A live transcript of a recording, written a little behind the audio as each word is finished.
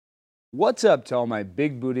What's up to all my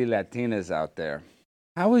big booty Latinas out there?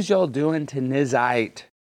 How is y'all doing tonight?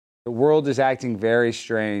 The world is acting very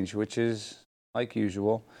strange, which is like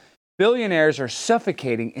usual. Billionaires are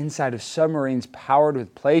suffocating inside of submarines powered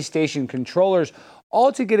with PlayStation controllers,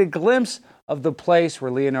 all to get a glimpse of the place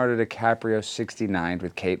where Leonardo DiCaprio 69'd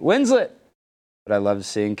with Kate Winslet. But I loved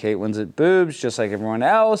seeing Kate Winslet boobs just like everyone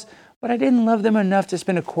else, but I didn't love them enough to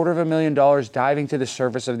spend $250,000 diving to the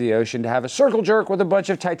surface of the ocean to have a circle jerk with a bunch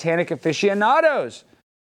of Titanic aficionados.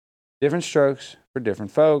 Different strokes for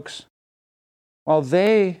different folks. While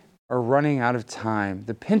they are running out of time,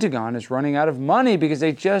 the Pentagon is running out of money because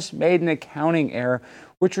they just made an accounting error,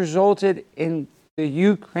 which resulted in the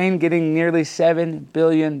Ukraine getting nearly $7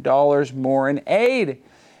 billion more in aid.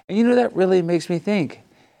 And you know, that really makes me think,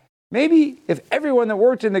 maybe if everyone that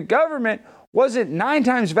worked in the government wasn't 9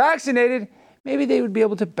 times vaccinated, maybe they would be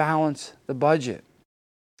able to balance the budget.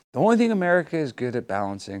 The only thing America is good at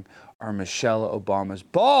balancing are Michelle Obama's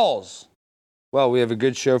balls. Well, we have a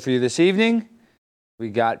good show for you this evening. We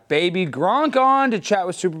got baby Gronk on to chat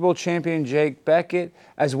with Super Bowl champion Jake Beckett,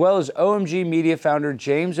 as well as OMG Media founder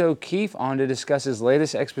James O'Keefe on to discuss his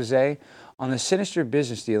latest expose on the sinister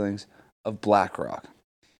business dealings of BlackRock.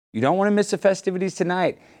 You don't want to miss the festivities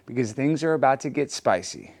tonight because things are about to get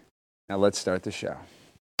spicy. Now let's start the show.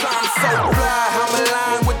 I'm so fly, I'm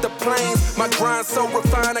aligned with the planes. My grind so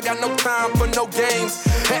refined, I got no time for no games.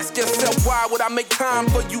 Ask yourself, why would I make time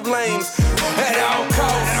for you lames? At all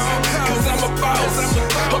costs, cause I'm a boss.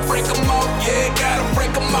 But break them off, yeah, gotta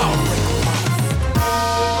break them off.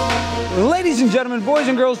 Ladies and gentlemen, boys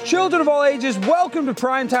and girls, children of all ages, welcome to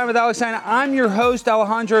Prime Time with Alex Stein. I'm your host,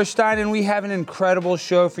 Alejandro Stein, and we have an incredible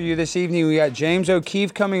show for you this evening. We got James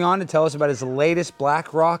O'Keefe coming on to tell us about his latest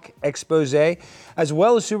BlackRock expose, as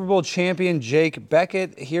well as Super Bowl champion Jake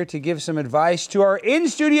Beckett here to give some advice to our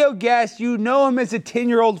in-studio guest. You know him as a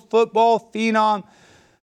 10-year-old football phenom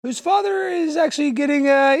whose father is actually getting,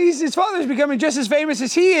 his father is becoming just as famous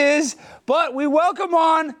as he is, but we welcome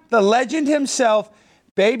on the legend himself,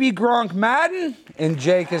 baby Gronk Madden, and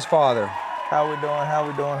Jake, his father. How we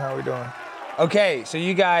doing? Okay, so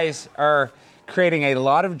you guys are creating a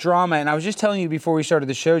lot of drama, and I was just telling you before we started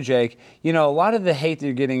the show, Jake, you know, a lot of the hate that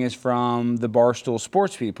you're getting is from the Barstool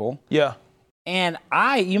sports people. Yeah. And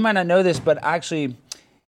you might not know this, but actually,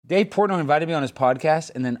 Dave Portnoy invited me on his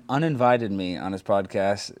podcast and then uninvited me on his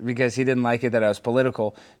podcast because he didn't like it that I was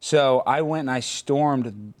political. So I went and I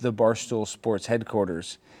stormed the Barstool Sports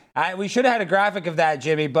headquarters. We should have had a graphic of that,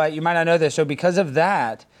 Jimmy, but you might not know this. So because of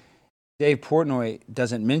that, Dave Portnoy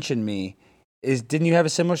doesn't mention me. Didn't you have a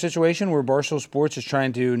similar situation where Barstool Sports is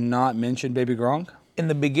trying to not mention baby Gronk? In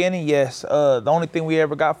the beginning, yes. The only thing we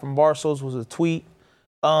ever got from Barstools was a tweet.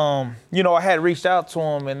 You know, I had reached out to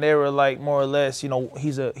him, and they were like, more or less, you know,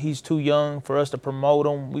 he's too young for us to promote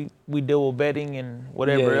him. We deal with betting and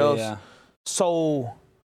whatever else. Yeah. So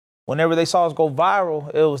whenever they saw us go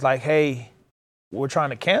viral, it was like, hey, we're trying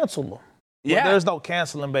to cancel him. Yeah. There's no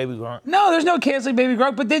canceling baby Gronk. No, there's no canceling baby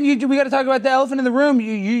Gronk. But then we got to talk about the elephant in the room.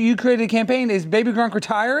 You created a campaign. Is baby Gronk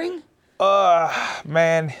retiring?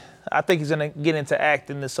 Man, I think he's going to get into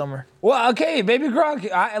acting this summer. Well, okay, baby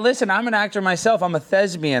Gronk. Listen, I'm an actor myself. I'm a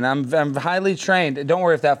thespian. I'm highly trained. Don't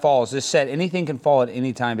worry if that falls. This said, anything can fall at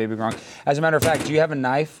any time, baby Gronk. As a matter of fact, do you have a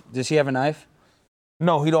knife? Does he have a knife?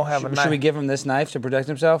 No, he don't have a knife. Should we give him this knife to protect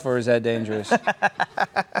himself, or is that dangerous?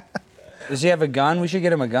 Does he have a gun? We should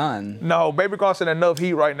get him a gun. No, baby Gronk's in enough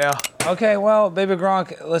heat right now. Okay, well, baby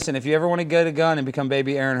Gronk, listen, if you ever want to get a gun and become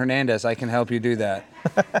baby Aaron Hernandez, I can help you do that.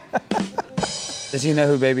 Does he know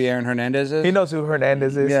who baby Aaron Hernandez is? He knows who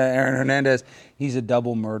Hernandez is. Yeah, Aaron Hernandez. He's a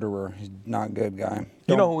double murderer. He's not a good guy.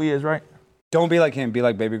 You know who he is, right? Don't be like him. Be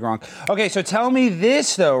like baby Gronk. Okay, so tell me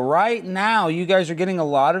this, though. Right now, you guys are getting a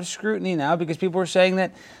lot of scrutiny now because people are saying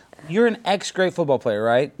that you're an ex-great football player,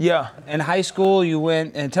 right? Yeah. In high school, you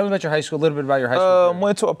went, and tell me about your high school, a little bit about your high school career.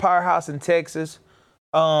 Went to a powerhouse in Texas.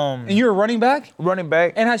 And you were a running back? Running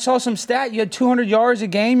back. And I saw some stat. You had 200 yards a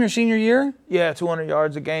game your senior year? Yeah, 200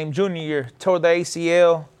 yards a game. Junior year, tore the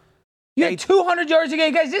ACL. You had 200 yards a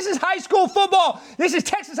game. Guys, this is high school football. This is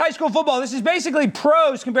Texas high school football. This is basically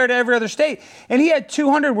pros compared to every other state. And he had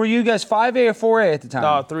 200. Were you guys 5A or 4A at the time?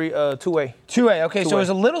 No, 2A. 2A. Okay, 2A. So it was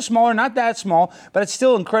a little smaller, not that small, but it's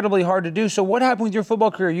still incredibly hard to do. So what happened with your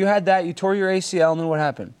football career? You had that, you tore your ACL, and then what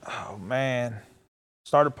happened? Oh, man.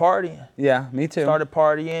 Started partying. Yeah, me too. Started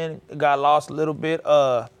partying. Got lost a little bit.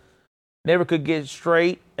 Never could get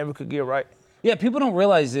straight. Never could get right. Yeah, people don't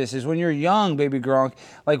realize this is when you're young, baby Gronk,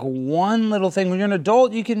 like one little thing. When you're an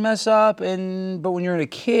adult, you can mess up, but when you're a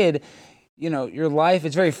kid, your life,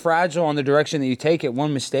 it's very fragile on the direction that you take it.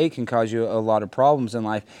 One mistake can cause you a lot of problems in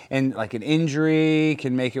life. And like an injury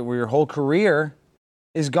can make it where your whole career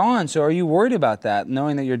is gone. So are you worried about that,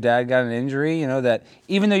 knowing that your dad got an injury? That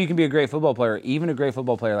even though you can be a great football player, even a great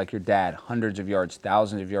football player like your dad, hundreds of yards,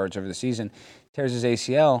 thousands of yards over the season, tears his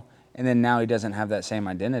ACL, and then now he doesn't have that same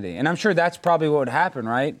identity. And I'm sure that's probably what would happen,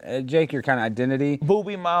 right? Jake, your kind of identity.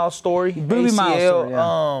 Booby Miles story. Booby ACL, Miles story,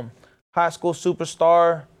 yeah. High school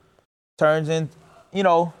superstar, turns in,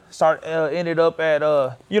 ended up at,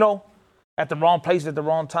 at the wrong place at the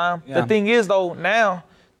wrong time. Yeah. The thing is, though, now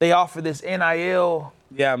they offer this NIL.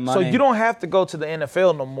 Yeah, money. So you don't have to go to the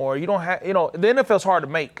NFL no more. You don't have, the NFL's hard to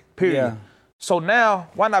make, period. Yeah. So now,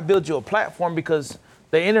 why not build you a platform? Because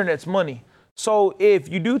the internet's money. So if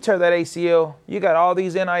you do tear that ACL, you got all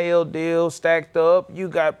these NIL deals stacked up. You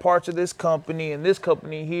got parts of this company and this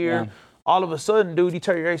company here. Yeah. All of a sudden, dude, you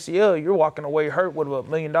tear your ACL, you're walking away hurt with $1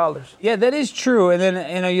 million. Yeah, that is true. And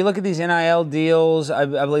then, you look at these NIL deals. I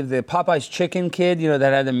believe the Popeye's chicken kid,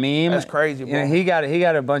 that had the meme. That's crazy, bro. He got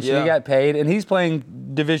a bunch. Yeah. He got paid, and he's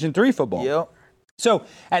playing Division III football. Yep. So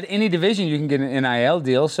at any division, you can get an NIL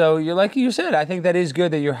deal. So you're like you said, I think that is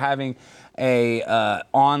good that you're having a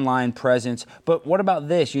online presence. But what about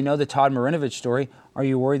this? The Todd Marinovich story. Are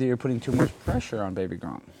you worried that you're putting too much pressure on Baby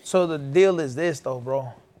Gronk? So the deal is this, though,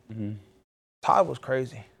 bro. Mm-hmm. Todd was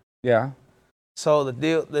crazy. Yeah. So the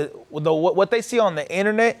deal, what they see on the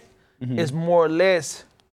internet is more or less,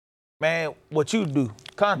 man, what you do,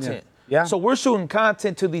 content. Yeah. So we're shooting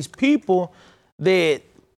content to these people that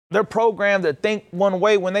they're programmed to think one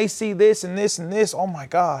way. When they see this and this and this, oh my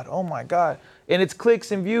God. And it's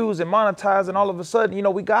clicks and views and monetize, and all of a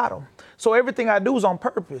sudden, we got them. So everything I do is on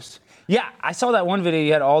purpose. Yeah, I saw that one video.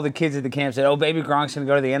 You had all the kids at the camp said, Baby Gronk's going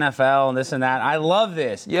to go to the NFL and this and that. I love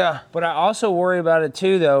this. Yeah. But I also worry about it,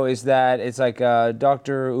 too, though, is that it's like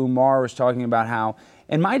Dr. Umar was talking about how,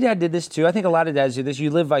 and my dad did this, too. I think a lot of dads do this. You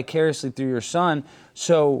live vicariously through your son.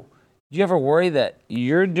 So do you ever worry that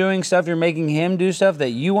you're doing stuff, you're making him do stuff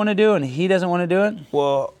that you want to do and he doesn't want to do it?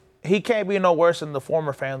 Well, he can't be no worse than the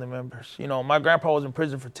former family members. My grandpa was in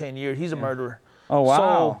prison for 10 years. He's a murderer. Oh, wow.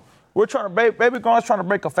 So we're trying to Baby Gronk's trying to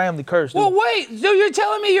break a family curse. Dude. Well, wait. So you're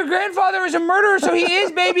telling me your grandfather is a murderer, so he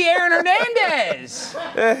is baby Aaron Hernandez?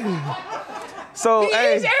 So, He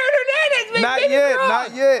is Aaron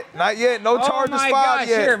Hernandez, Not yet. No charges filed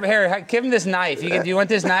yet. Here, give him this knife. Do you want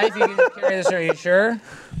this knife? You can just carry this. Are you sure?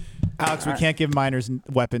 Alex, we can't give minors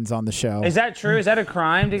weapons on the show. Is that true? Is that a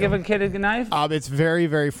crime to give a kid a knife? It's very,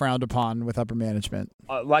 very frowned upon with upper management.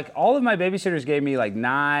 Like all of my babysitters gave me like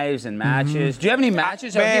knives and matches. Do you have any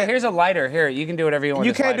matches? Here's a lighter. Here, you can do whatever you want.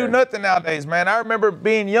 You can't do nothing nowadays, man. I remember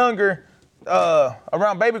being younger,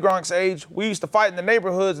 around Baby Gronk's age, we used to fight in the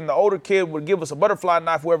neighborhoods, and the older kid would give us a butterfly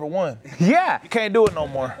knife, whoever won. Yeah. You can't do it no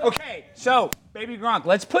more. Okay, so Baby Gronk,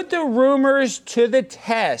 let's put the rumors to the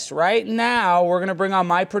test. Right now, we're going to bring on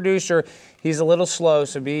my producer. He's a little slow,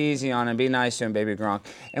 so be easy on him. Be nice to him, Baby Gronk.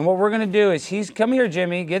 And what we're going to do is come here,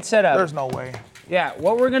 Jimmy. Get set up. There's no way. Yeah,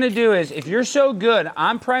 what we're going to do is, if you're so good,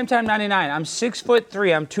 I'm Primetime 99. I'm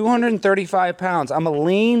 6'3". I'm 235 pounds. I'm a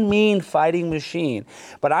lean, mean fighting machine.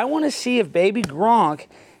 But I want to see if Baby Gronk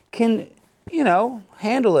can,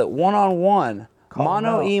 handle it one-on-one.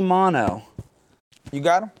 Mono-e-mono. You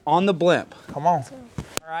got him? On the blimp. Come on.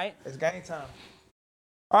 All right? It's game time.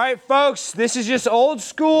 All right, folks, this is just old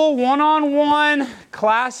school one-on-one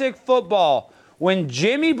classic football. When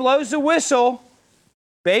Jimmy blows the whistle,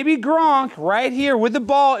 Baby Gronk right here with the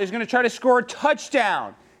ball is going to try to score a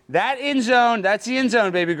touchdown. That end zone, that's the end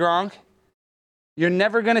zone, Baby Gronk. You're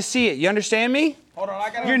never going to see it. You understand me? Hold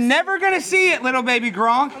on, You're never going to see it, little Baby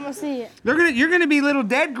Gronk. I'm going to see it. You're going to be little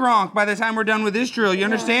dead Gronk by the time we're done with this drill. You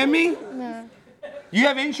understand me? No. You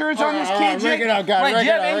have insurance on this kid, Jake? Rig it out, guys. Wait, do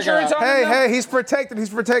you have insurance on him? Hey, he's protected.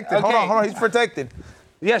 Okay. Hold on, he's protected.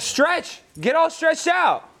 Yeah, stretch. Get all stretched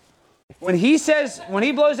out. When he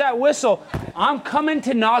blows that whistle, I'm coming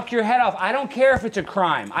to knock your head off. I don't care if it's a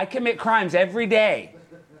crime. I commit crimes every day.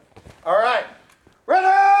 All right. Ready!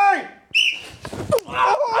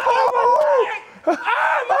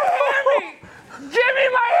 Ah, my hammy! Jimmy,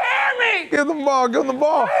 my hammy! Give him the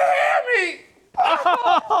ball. My hammy!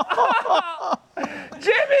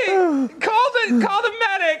 Jimmy, call the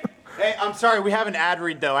medic. Hey, I'm sorry, we have an ad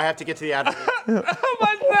read though. I have to get to the ad read. Oh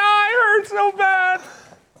my thigh hurts so bad.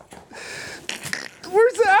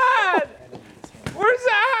 Where's the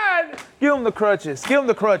ad? Give him the crutches. Give me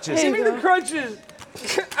the crutches.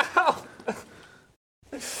 Ow.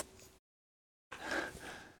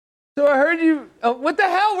 So I heard you. What the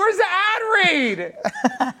hell? Where's the ad read?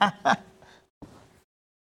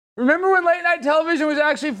 Remember when late night television was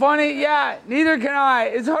actually funny? Yeah, neither can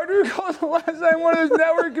I. It's hard to recall the last time one of those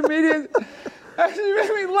network comedians actually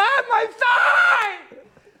made me laugh. My thigh!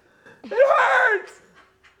 It hurts!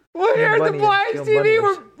 Well, here at the Blinds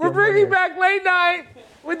TV, we're bringing back late night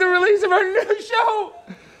with the release of our new show,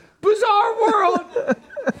 Bizarre World.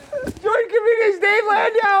 Join comedians Dave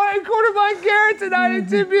Landau and Quarterback Garrett tonight at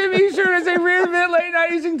 10 p.m. Eastern as they reinvent late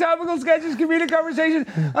night using topical sketches, comedic conversations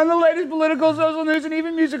on the latest political, social news, and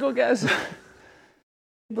even musical guests.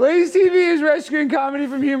 Blaze TV is rescuing comedy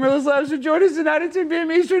from humorless lives. So join us tonight at 10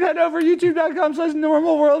 p.m. Eastern. Head over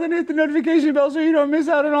youtube.com/normal world and hit the notification bell so you don't miss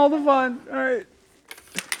out on all the fun. All right.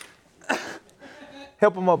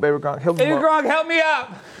 Help him up, Baby Gronk. Help him Baby up. Gronk, help me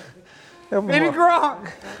up. Help him Baby up.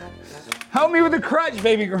 Gronk. Help me with the crutch,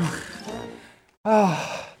 Baby Gronk.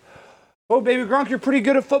 Oh, Baby Gronk, you're pretty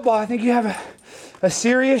good at football. I think you have a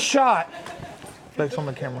serious shot. Flex on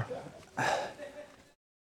the camera.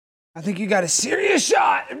 I think you got a serious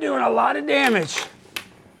shot of doing a lot of damage.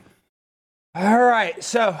 All right,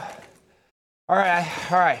 so, all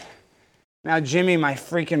right. Now, Jimmy, my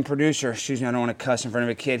freaking producer, excuse me, I don't want to cuss in front of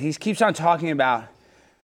a kid. He keeps on talking about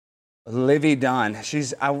Livy Dunn.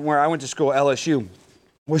 Where I went to school, LSU.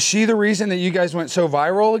 Was she the reason that you guys went so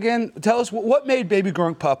viral again? Tell us, what made Baby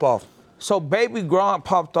Gronk pop off? So Baby Gronk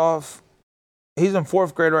popped off. He's in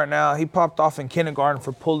 4th grade right now. He popped off in kindergarten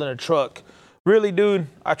for pulling a truck. Really, dude,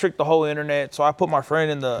 I tricked the whole internet. So I put my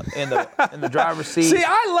friend in the driver's seat. See,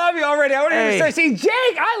 I love you already. I want to start. See, Jake,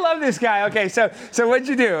 I love this guy. Okay, so what'd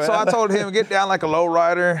you do? So I told him, get down like a low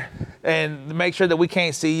rider and make sure that we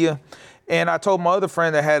can't see you. And I told my other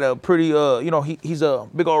friend that had a pretty, he's a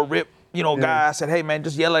big old rip, guy. I said, hey, man,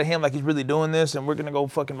 just yell at him like he's really doing this and we're going to go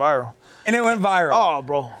fucking viral. And it went viral. Oh,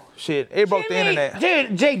 bro. Shit. It broke the internet.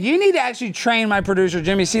 Dude, Jake, you need to actually train my producer,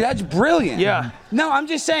 Jimmy. See, that's brilliant. Yeah. No, I'm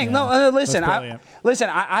just saying. Yeah. No, listen.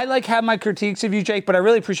 I like have my critiques of you, Jake, but I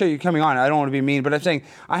really appreciate you coming on. I don't want to be mean, but I'm saying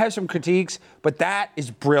I have some critiques, but that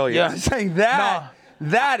is brilliant. Yeah. I'm saying that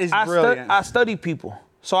is brilliant. I study people.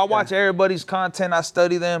 So I watch everybody's content. I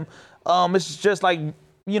study them. It's just like,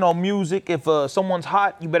 music. If someone's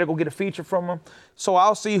hot, you better go get a feature from them. So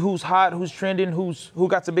I'll see who's hot, who's trending, who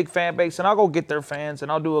got a big fan base, and I'll go get their fans,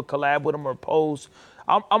 and I'll do a collab with them or a post.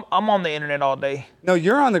 I'm on the internet all day. No,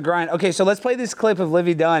 you're on the grind. Okay, so let's play this clip of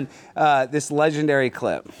Livy Dunn, this legendary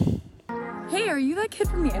clip. Hey, are you that kid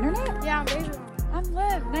from the internet? Yeah, I'm Baby. I'm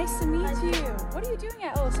Liv. Nice to meet you. What are you doing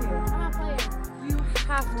at LSU? I'm not playing. You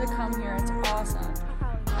have to come here. It's awesome.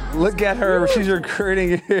 Look at her. She's recruiting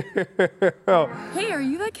you. Hey, are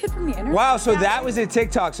you that kid from the internet? Wow, so that was a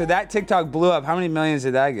TikTok. So that TikTok blew up. How many millions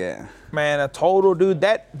did that get? Man, a total, dude.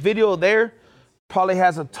 That video there probably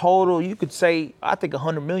has a total, you could say, I think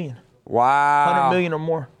 100 million. Wow. 100 million or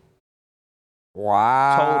more.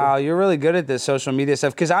 Wow. Total. You're really good at this social media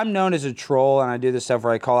stuff because I'm known as a troll and I do this stuff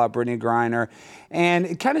where I call out Brittany Griner. And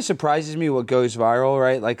it kind of surprises me what goes viral,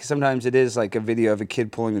 right? Like sometimes it is like a video of a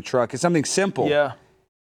kid pulling a truck. It's something simple. Yeah.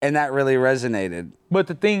 And that really resonated. But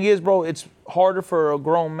the thing is, bro, it's harder for a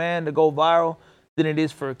grown man to go viral than it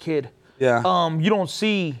is for a kid. Yeah. You don't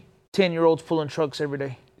see 10-year-olds pulling trucks every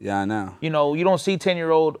day. Yeah, I know. You don't see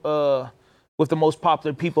 10-year-old with the most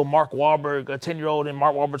popular people, Mark Wahlberg, a 10-year-old and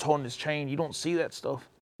Mark Wahlberg's holding his chain. You don't see that stuff.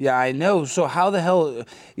 Yeah, I know. So how the hell,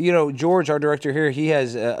 George, our director here, he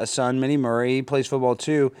has a son, Minnie Murray. He plays football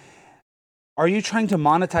too. Are you trying to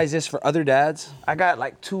monetize this for other dads? I got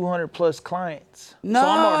like 200 plus clients. No, so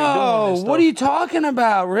I'm already doing this stuff. What are you talking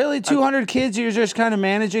about? Really? 200 kids you're just kind of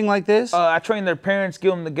managing like this? I train their parents,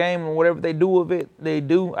 give them the game, and whatever they do with it, they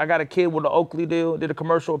do. I got a kid with an Oakley deal, did a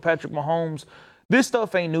commercial with Patrick Mahomes. This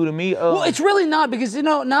stuff ain't new to me. Well, it's really not because,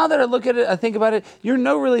 now that I look at it, I think about it, you're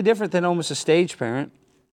no really different than almost a stage parent.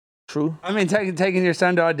 True. I mean, taking your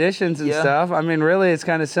son to auditions and stuff. I mean, really, it's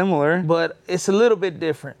kind of similar. But it's a little bit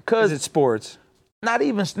different. Because it's sports. Not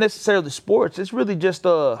even necessarily sports. It's really just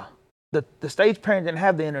the stage parent didn't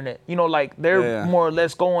have the internet. They're more or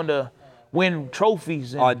less going to win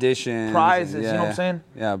trophies and auditions, prizes. You know what I'm saying?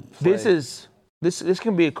 Yeah. This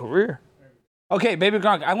can be a career. Okay, Baby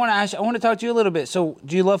Gronk, I want to talk to you a little bit. So,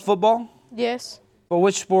 do you love football? Yes. Well,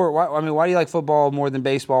 which sport? Why do you like football more than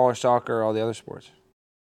baseball or soccer or all the other sports?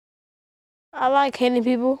 I like hitting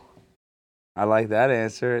people. I like that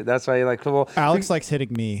answer. That's why you like football. Alex likes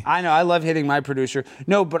hitting me. I know. I love hitting my producer.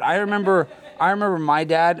 No, but I remember my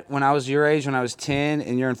dad when I was your age, when I was 10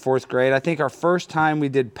 and you're in 4th grade. I think our first time we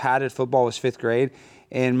did padded football was 5th grade.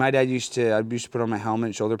 And my dad used to put on my helmet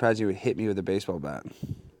and shoulder pads. He would hit me with a baseball bat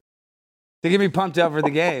to get me pumped up for the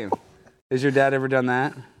game. Has your dad ever done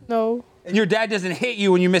that? No. And your dad doesn't hit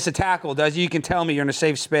you when you miss a tackle, does he? You can tell me you're in a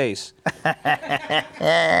safe space. What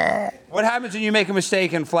happens when you make a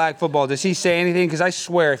mistake in flag football? Does he say anything? Because I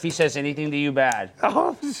swear, if he says anything to you bad,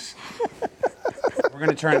 we're going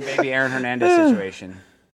to turn a baby Aaron Hernandez situation.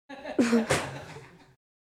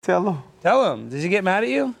 Tell him. Tell him. Does he get mad at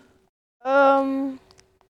you?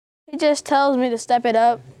 He just tells me to step it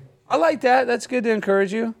up. I like that. That's good to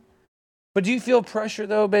encourage you. But do you feel pressure,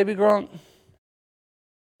 though, baby Gronk?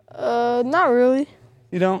 Not really.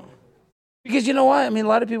 You don't? Because you know what? I mean, a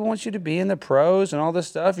lot of people want you to be in the pros and all this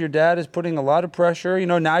stuff. Your dad is putting a lot of pressure. You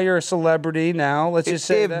know, now you're a celebrity now. Let's just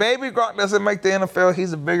say that. If Baby Gronk doesn't make the NFL,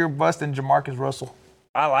 he's a bigger bust than Jamarcus Russell.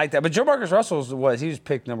 I like that. But Jamarcus Russell he was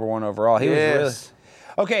picked number 1 overall. He was really...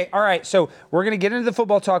 Okay, all right, so we're going to get into the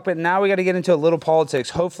football talk, but now we got to get into a little politics.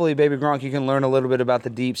 Hopefully, Baby Gronk, you can learn a little bit about the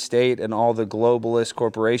deep state and all the globalist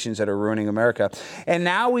corporations that are ruining America. And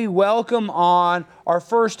now we welcome on our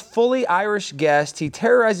first fully Irish guest. He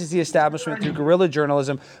terrorizes the establishment through guerrilla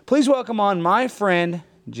journalism. Please welcome on my friend,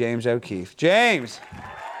 James O'Keefe. James.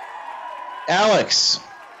 Alex.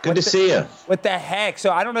 Good to see you. What the heck? So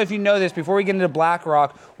I don't know if you know this. Before we get into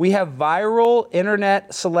BlackRock, we have viral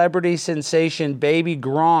internet celebrity sensation Baby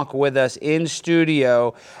Gronk with us in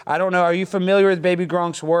studio. I don't know. Are you familiar with Baby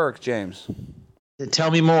Gronk's work, James? Tell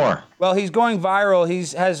me more. Well, he's going viral. He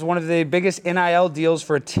has one of the biggest NIL deals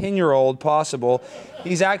for a 10-year-old possible.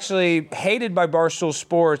 He's actually hated by Barstool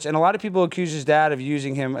Sports, and a lot of people accuse his dad of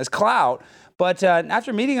using him as clout. But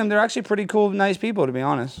after meeting him, they're actually pretty cool, nice people, to be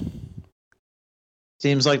honest.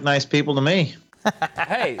 Seems like nice people to me.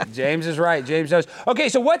 Hey, James is right. James knows. Okay,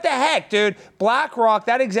 so what the heck, dude? BlackRock,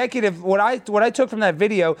 that executive, what I took from that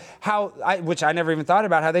video, which I never even thought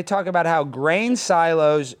about, how they talk about how grain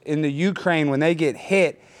silos in the Ukraine, when they get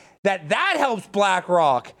hit, that helps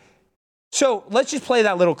BlackRock. So let's just play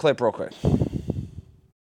that little clip real quick.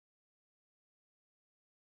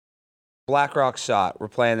 BlackRock shot. We're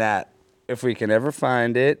playing that if we can ever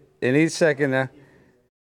find it. Any second now.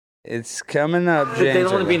 It's coming up, James. They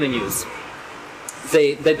don't want to be in the news.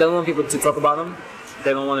 They don't want people to talk about them.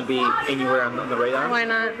 They don't want to be anywhere on the radar. Why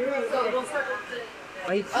not?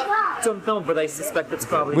 I don't know, but I suspect it's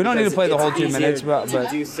probably. We don't need to play the whole 2 minutes, but to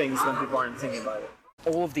do things when people aren't thinking about it.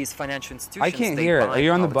 All of these financial institutions. I can't hear it. Are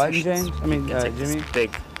you on the button, James? I mean, take Jimmy. This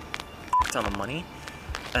big ton of money,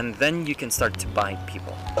 and then you can start to buy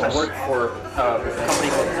people. I work for a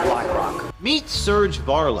company called BlackRock. Meet Serge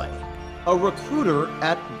Varley, a recruiter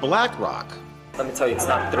at BlackRock. Let me tell you, it's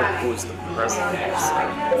not through who's the president.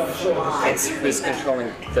 It's who's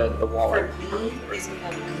controlling the wallet.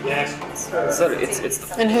 So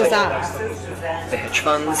it's And who's that? The hedge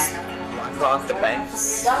funds, BlackRock, the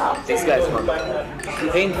banks. These guys run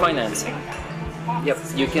campaign financing. Yep,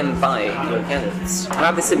 you can buy your candidates.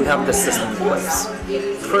 Obviously, we have the system in place.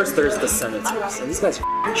 First, there's the senators, and these guys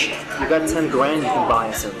are cheap. You got 10 grand, you can buy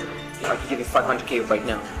a senator. I can give you 500K right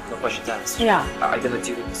now, no questions asked. Yeah. I'm gonna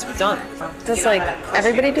do this. We're done. Does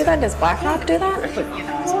everybody do that? Does BlackRock do that? It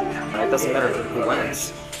doesn't matter who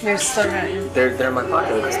wins. You're still gonna. They're in my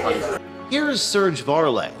pocket at this point. Here's Serge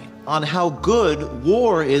Varley on how good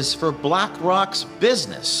war is for BlackRock's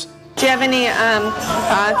business. Do you have any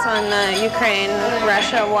thoughts on the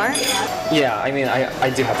Ukraine-Russia war? Yeah, I mean, I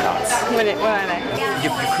do have thoughts. What are they?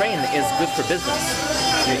 Ukraine is good for business.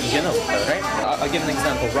 You know that, right? I'll give an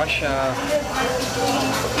example. Russia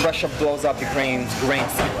blows up Ukraine's grain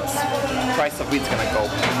silos. Price of wheat's gonna go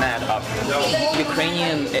mad up.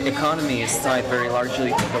 Ukrainian economy is tied very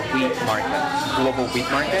largely to the wheat market, global wheat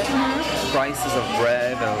market. Prices of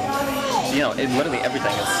bread, literally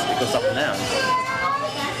everything it goes up and down.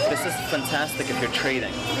 This is fantastic if you're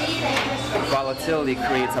trading. Volatility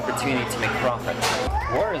creates opportunity to make profit.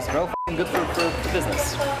 War is real good for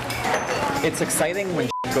business. It's exciting when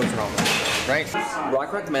goes wrong, right?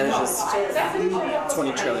 BlackRock manages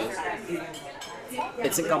 20 trillion.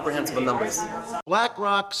 It's incomprehensible numbers.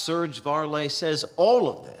 BlackRock Serge Varley says all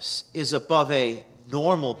of this is above a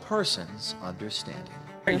normal person's understanding.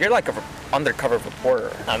 You're like an undercover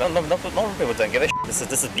reporter. I don't know. Normal people don't give a shit.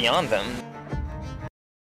 This is beyond them.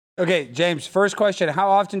 Okay, James, first question.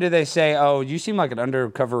 How often do they say, oh, you seem like an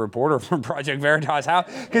undercover reporter from Project Veritas? How?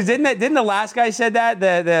 Because didn't the last guy said that?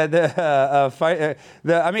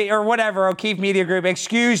 Or whatever, O'Keefe Media Group,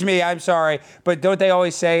 excuse me, I'm sorry. But don't they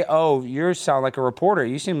always say, oh, you sound like a reporter.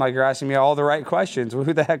 You seem like you're asking me all the right questions. Well,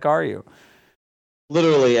 who the heck are you?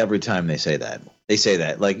 Literally every time they say that.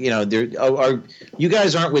 Like, you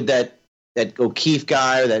guys aren't with that O'Keefe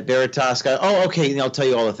guy or that Veritas guy. Oh, okay, I'll tell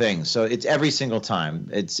you all the things. So it's every single time.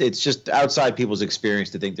 It's just outside people's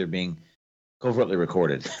experience to think they're being covertly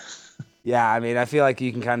recorded. Yeah, I mean, I feel like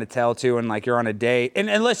you can kind of tell too, and like you're on a date.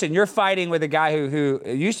 And listen, you're fighting with a guy who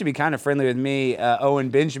used to be kind of friendly with me, Owen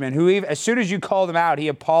Benjamin, who as soon as you called him out, he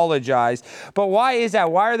apologized. But why is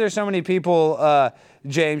that? Why are there so many people,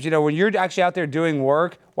 James? You know, when you're actually out there doing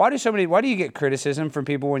work, why do you get criticism from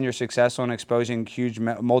people when you're successful in exposing huge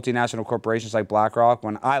multinational corporations like BlackRock?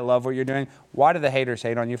 When I love what you're doing, why do the haters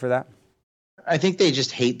hate on you for that? I think they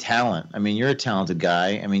just hate talent. I mean, you're a talented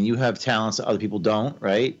guy. I mean, you have talents that other people don't,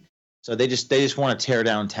 right? So they just want to tear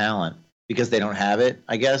down talent because they don't have it,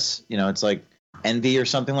 I guess. You know, it's like envy or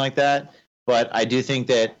something like that. But I do think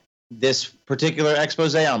that this particular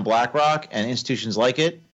expose on BlackRock and institutions like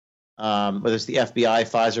it, whether it's the FBI,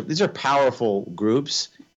 Pfizer, these are powerful groups,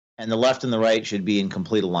 and the left and the right should be in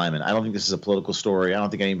complete alignment. I don't think this is a political story. I don't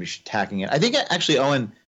think anybody should be attacking it. I think actually,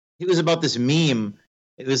 Owen, it was about this meme.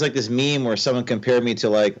 It was like this meme where someone compared me to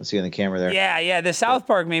let's see on the camera there. Yeah, the South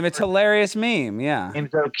Park meme. It's a hilarious meme, yeah.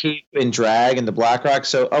 James O'Keefe in drag and the BlackRock.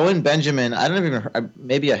 So Owen Benjamin,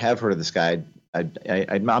 maybe I have heard of this guy.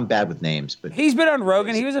 I'm bad with names, but he's been on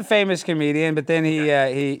Rogan. He was a famous comedian, but then he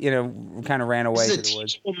kind of ran away to the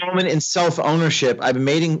woods. This is a moment in self-ownership. I've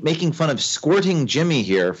been making fun of Squirting Jimmy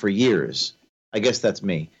here for years. I guess that's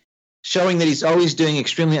me. Showing that he's always doing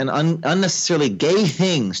extremely unnecessarily gay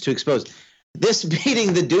things to expose. This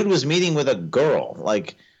meeting, the dude was meeting with a girl,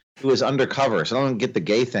 who was undercover. So I don't get the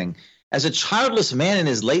gay thing. As a childless man in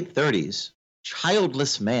his late 30s,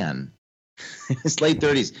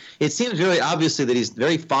 it seems very obviously that he's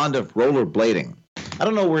very fond of rollerblading. I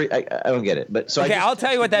don't know where I don't get it, but so okay, I'll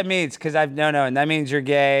tell you what that means because and that means you're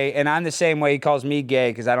gay, and I'm the same way. He calls me gay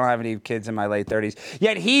because I don't have any kids in my late 30s.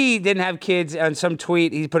 Yet he didn't have kids. On some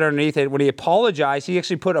tweet he put underneath it when he apologized. He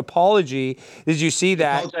actually put apology. Did you see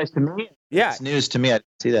that? He apologized to me. Yeah, it's news to me. I didn't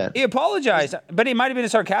see that. He apologized, but he might have been a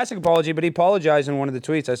sarcastic apology. But he apologized in one of the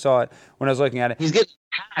tweets. I saw it when I was looking at it. He's getting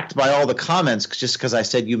attacked by all the comments just because I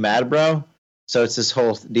said you mad, bro. So it's this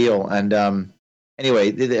whole deal. And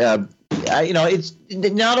anyway, it's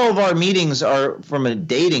not all of our meetings are from a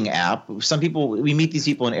dating app. Some people, we meet these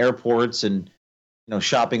people in airports and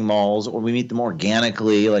shopping malls, or we meet them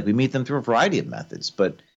organically. Like we meet them through a variety of methods.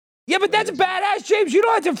 But yeah, but that's badass, James. You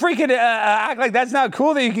don't have to freaking act like that's not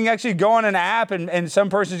cool that you can actually go on an app and some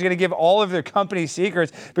person's going to give all of their company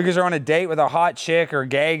secrets because they're on a date with a hot chick or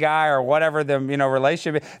gay guy or whatever the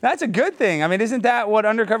relationship is. That's a good thing. I mean, isn't that what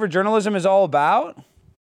undercover journalism is all about?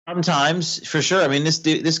 Sometimes, for sure. I mean,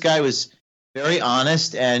 this guy was very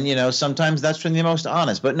honest, and sometimes that's from the most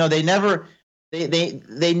honest. But no, they never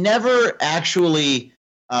actually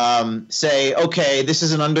say, okay, this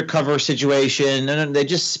is an undercover situation. No, they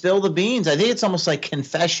just spill the beans. I think it's almost like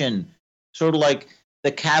confession, sort of like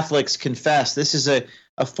the Catholics confess. This is a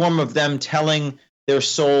form of them telling their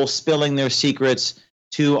soul, spilling their secrets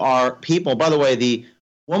to our people. By the way, the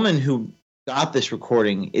woman who got this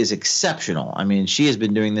recording is exceptional. I mean, she has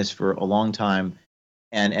been doing this for a long time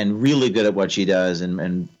and really good at what she does,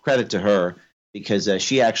 and credit to her because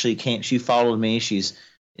she followed me. She's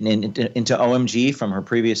into OMG from her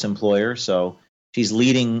previous employer, so she's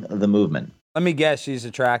leading the movement. Let me guess, she's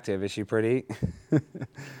attractive. Is she pretty?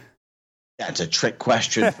 That's a trick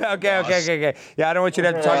question. Okay. Yeah, I don't want you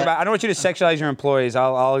to have to talk about. I don't want you to sexualize your employees.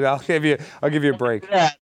 I'll give you a break. Yeah.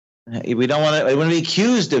 We don't want to be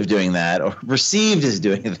accused of doing that or perceived as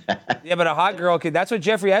doing that. Yeah, but a hot girl that's what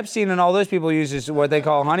Jeffrey Epstein and all those people use, is what they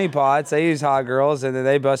call honeypots. They use hot girls and then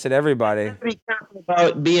they busted everybody. Be careful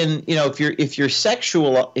about being, if you're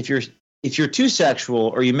sexual, if you're too sexual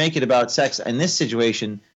or you make it about sex in this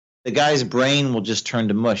situation, the guy's brain will just turn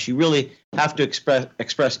to mush. You really have to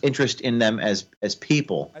express interest in them as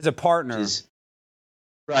people, as a partner.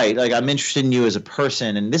 Right, like I'm interested in you as a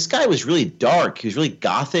person, and this guy was really dark. He was really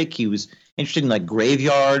gothic. He was interested in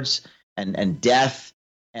graveyards and death,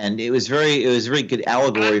 and it was very good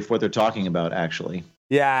allegory for what they're talking about, actually.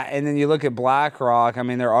 Yeah, and then you look at BlackRock. I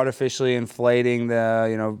mean, they're artificially inflating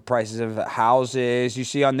the prices of houses. You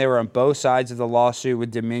see they were on both sides of the lawsuit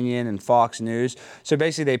with Dominion and Fox News. So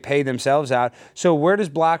basically, they paid themselves out. So where does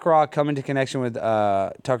BlackRock come into connection with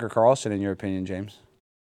Tucker Carlson, in your opinion, James?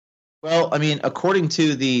 Well, I mean, according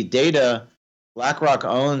to the data, BlackRock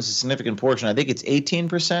owns a significant portion. I think it's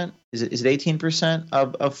 18%. Is it 18%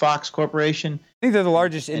 of Fox Corporation? I think they're the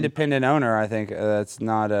largest independent owner. I think that's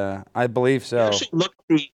not I believe so. You actually look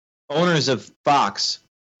at the owners of Fox,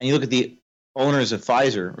 and you look at the owners of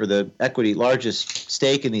Pfizer, or the equity largest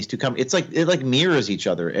stake in these two companies. It mirrors each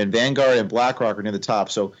other, and Vanguard and BlackRock are near the top.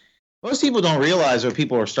 So most people don't realize, or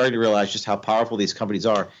people are starting to realize, just how powerful these companies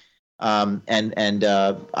are. I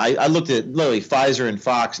looked at literally Pfizer and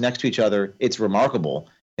Fox next to each other. It's remarkable.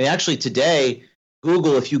 And actually today,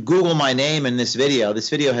 Google, if you Google my name in this video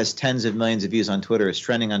has tens of millions of views on Twitter. It's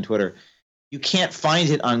trending on Twitter. You can't find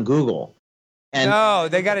it on Google. And no,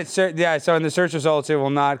 they got it. Yeah, so in the search results, it will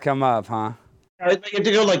not come up, huh? You have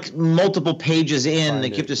to go like multiple pages in.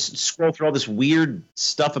 Like you have to scroll through all this weird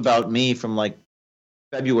stuff about me from like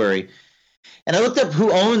February. And I looked up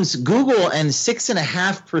who owns Google, and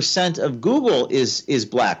 6.5% of Google is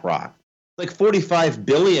BlackRock. Like $45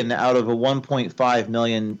 billion out of a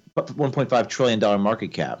 $1.5 trillion market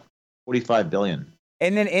cap. $45 billion.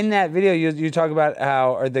 And then in that video, you talk about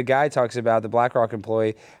how, or the guy talks about, the BlackRock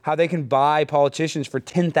employee, how they can buy politicians for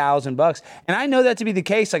 $10,000. And I know that to be the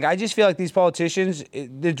case. Like, I just feel like these politicians,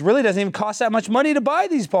 it really doesn't even cost that much money to buy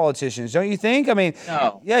these politicians, don't you think? I mean,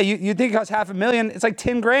 no. Yeah, you think it costs $500,000. It's like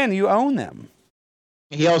 $10,000. You own them.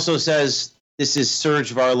 He also says, this is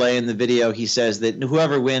Serge Varley in the video. He says that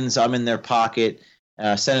whoever wins, I'm in their pocket.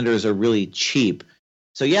 Senators are really cheap.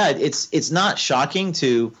 So yeah, it's not shocking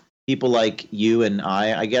to people like you and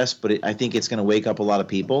I guess, but I think it's going to wake up a lot of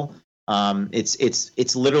people.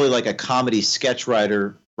 It's literally like a comedy sketch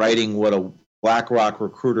writer writing what a BlackRock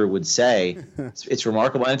recruiter would say. It's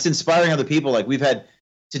remarkable, and it's inspiring other people. Like we've had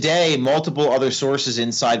today multiple other sources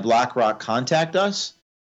inside BlackRock contact us.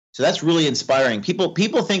 So that's really inspiring.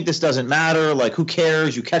 People think this doesn't matter. Like, who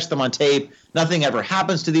cares? You catch them on tape. Nothing ever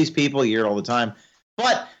happens to these people. You hear it all the time.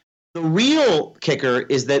 But the real kicker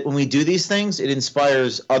is that when we do these things, it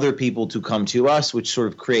inspires other people to come to us, which sort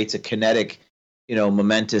of creates a kinetic,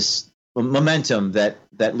 momentum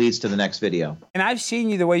that leads to the next video. And I've seen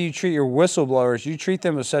you, the way you treat your whistleblowers. You treat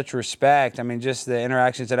them with such respect. I mean, just the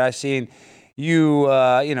interactions that I've seen you,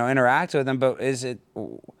 interact with them. But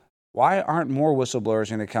why aren't more whistleblowers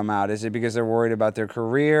going to come out? Is it because they're worried about their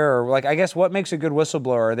career, or I guess what makes a good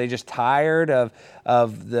whistleblower? Are they just tired of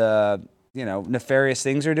the nefarious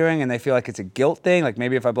things they're doing, and they feel like it's a guilt thing? Like,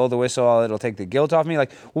 maybe if I blow the whistle, it'll take the guilt off me.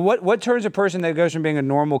 Like, what turns a person that goes from being a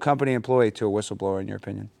normal company employee to a whistleblower, in your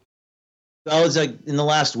opinion? Well, it's like in the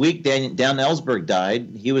last week, Dan Ellsberg died.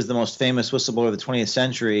 He was the most famous whistleblower of the 20th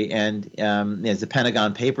century, and as the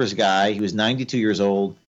Pentagon Papers guy, he was 92 years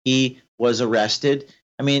old. He was arrested.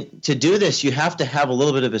 I mean, to do this, you have to have a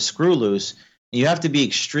little bit of a screw loose. And you have to be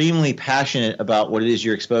extremely passionate about what it is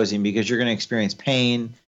you're exposing, because you're going to experience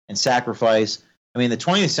pain and sacrifice. I mean, in the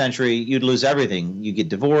 20th century, you'd lose everything. You get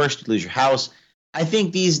divorced, you'd lose your house. I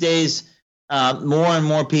think these days, more and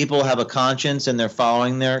more people have a conscience, and they're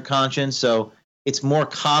following their conscience. So it's more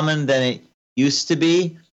common than it used to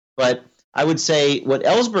be. But I would say what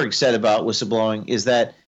Ellsberg said about whistleblowing is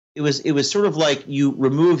that it was sort of like you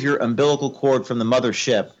remove your umbilical cord from the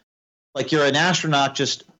mothership, like you're an astronaut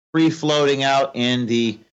just free floating out in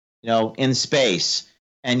in space,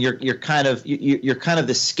 and you're kind of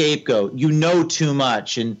the scapegoat. You know too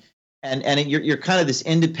much, and you're kind of this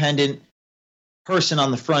independent person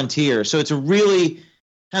on the frontier. So it's a really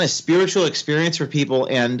kind of spiritual experience for people,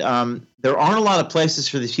 and there aren't a lot of places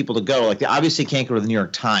for these people to go. Like, they obviously can't go to the New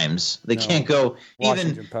York Times. They can't go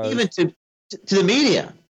even to the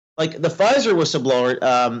media. Like the Pfizer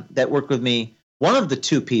whistleblower that worked with me, one of the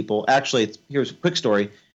two people, actually, here's a quick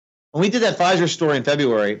story. When we did that Pfizer story in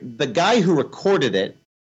February, the guy who recorded it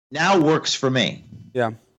now works for me.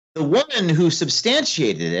 Yeah. The woman who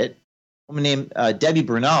substantiated it, a woman named Debbie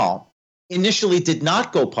Bernal, initially did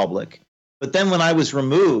not go public. But then when I was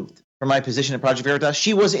removed from my position at Project Veritas,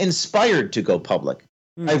 she was inspired to go public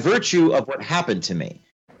by virtue of what happened to me.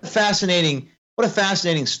 What a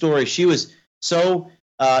fascinating story. She was so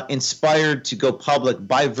inspired to go public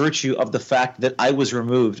by virtue of the fact that I was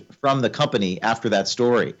removed from the company after that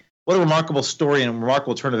story. What a remarkable story and a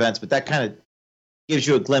remarkable turn of events, but that kind of gives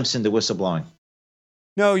you a glimpse into whistleblowing.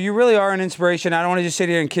 No, you really are an inspiration. I don't want to just sit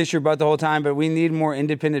here and kiss your butt the whole time, but we need more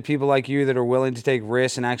independent people like you that are willing to take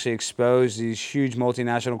risks and actually expose these huge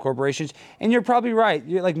multinational corporations. And you're probably right.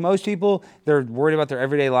 You're like most people, they're worried about their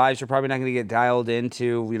everyday lives. They're probably not going to get dialed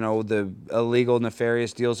into, the illegal,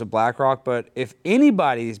 nefarious deals of BlackRock. But if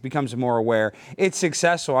anybody becomes more aware, it's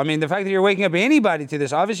successful. I mean, the fact that you're waking up anybody to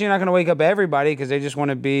this, obviously you're not going to wake up everybody because they just want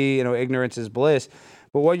to be, ignorance is bliss.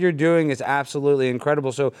 But what you're doing is absolutely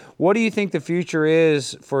incredible. So what do you think the future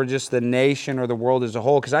is for just the nation or the world as a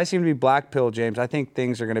whole? Because I seem to be black pill, James. I think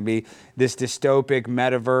things are going to be this dystopic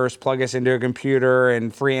metaverse, plug us into a computer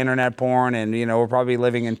and free internet porn. And, we're probably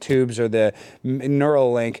living in tubes or the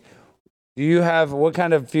Neuralink. What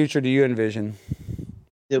kind of future do you envision?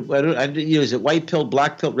 Is it white pill,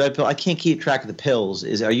 black pill, red pill? I can't keep track of the pills.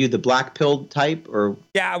 Are you the black pill type or?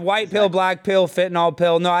 Yeah, white pill, black pill, fentanyl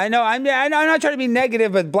pill. No, I know. I'm not trying to be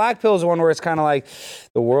negative, but black pill is one where it's kind of like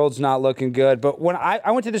the world's not looking good. But when I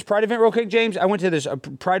went to this Pride event real quick, James, I went to this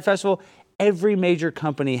Pride festival, every major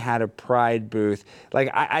company had a Pride booth. Like,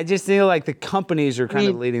 I just feel like the companies are kind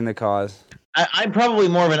of leading the cause. I'm probably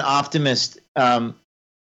more of an optimist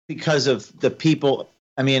because of the people.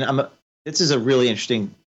 I mean, this is a really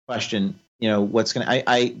interesting question. You know,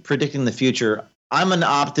 I predicting the future. I'm an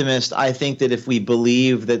optimist. I think that if we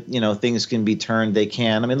believe that, you know, things can be turned, they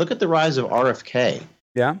can. I mean, look at the rise of RFK.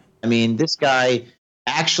 Yeah. I mean, this guy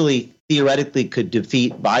actually theoretically could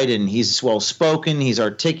defeat Biden. He's well-spoken. He's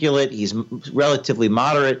articulate. He's relatively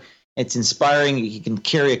moderate. It's inspiring. He can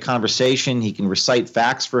carry a conversation. He can recite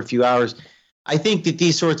facts for a few hours. I think that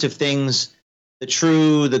these sorts of things, the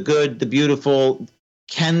true, the good, the beautiful,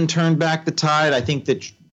 can turn back the tide. I think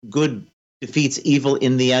that good defeats evil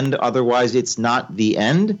in the end. Otherwise, it's not the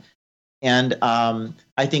end. And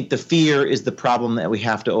I think the fear is the problem that we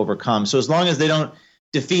have to overcome. So as long as they don't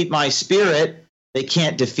defeat my spirit, they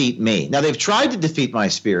can't defeat me. Now, they've tried to defeat my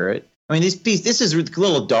spirit. I mean, this is a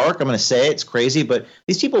little dark. I'm going to say it's crazy, but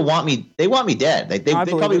these people want me. They want me dead. They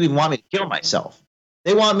probably even want me to kill myself.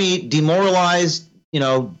 They want me demoralized, you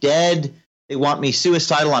know, dead. They want me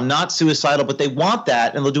suicidal. I'm not suicidal, but they want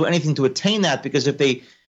that, and they'll do anything to attain that, because if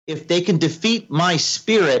they can defeat my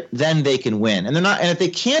spirit, then they can win. And if they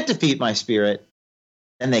can't defeat my spirit,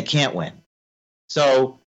 then they can't win.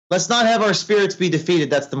 So let's not have our spirits be defeated.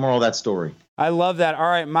 That's the moral of that story. I love that. All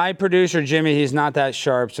right, my producer, Jimmy, he's not that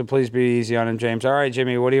sharp, so please be easy on him, James. All right,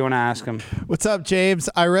 Jimmy, what do you want to ask him? What's up, James?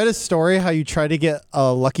 I read a story how you tried to get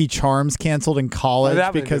Lucky Charms canceled in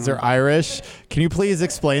college because they're Irish. Can you please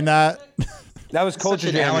explain that? That was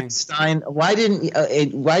culture jamming. Alex Stein, why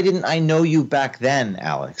didn't I know you back then,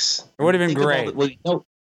 Alex? It would have been great.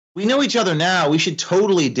 We know each other now. We should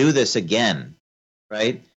totally do this again,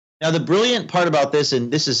 right? Now, the brilliant part about this,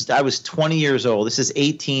 and I was 20 years old. This is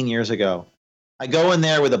 18 years ago. I go in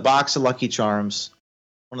there with a box of Lucky Charms,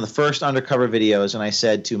 one of the first undercover videos, and I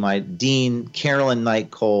said to my dean, Carolyn Knight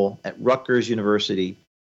Cole at Rutgers University,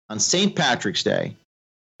 on St. Patrick's Day,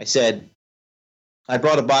 I said, I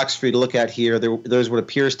brought a box for you to look at here. There's what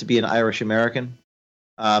appears to be an Irish American,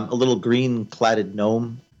 a little green-cladded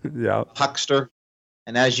gnome, huckster.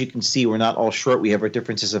 And as you can see, we're not all short. We have our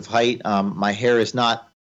differences of height. My hair is not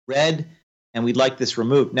red, and we'd like this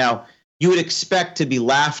removed. Now, you would expect to be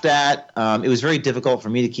laughed at. It was very difficult for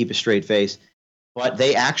me to keep a straight face, but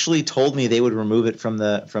they actually told me they would remove it from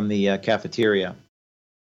the cafeteria.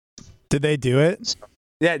 Did they do it?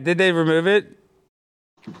 Yeah, did they remove it?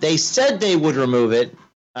 They said they would remove it.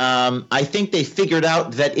 I think they figured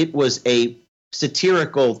out that it was a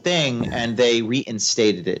satirical thing, and they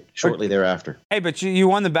reinstated it shortly thereafter. Hey, but you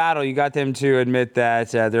won the battle. You got them to admit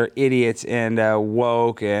that they're idiots and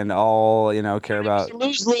woke and all, care about. It's a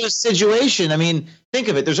lose-lose situation. I mean, think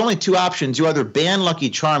of it. There's only two options. You either ban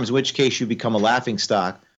Lucky Charms, in which case you become a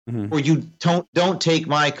laughingstock, or you don't take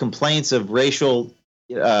my complaints of racial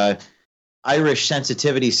Irish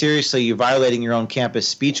sensitivity seriously. You're violating your own campus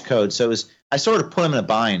speech code. So I sort of put them in a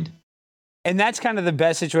bind. And that's kind of the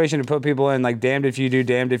best situation to put people in, like damned if you do,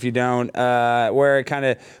 damned if you don't, where it kind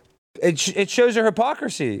of it shows their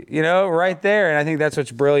hypocrisy, right there. And I think that's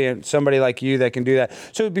what's brilliant. Somebody like you that can do that.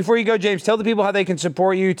 So before you go, James, tell the people how they can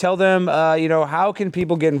support you. Tell them, how can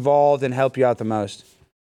people get involved and help you out the most?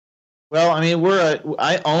 Well, I mean,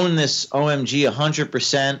 I own this OMG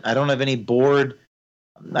 100%. I don't have any board.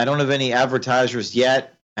 I don't have any advertisers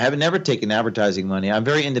yet. I haven't never taken advertising money. I'm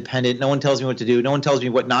very independent. No one tells me what to do. No one tells me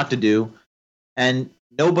what not to do. And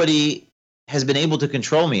nobody has been able to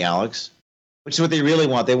control me, Alex, which is what they really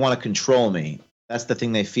want. They want to control me. That's the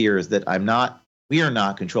thing they fear, is that we are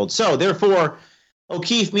not controlled. So therefore,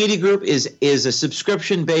 O'Keefe Media Group is a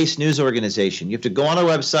subscription-based news organization. You have to go on our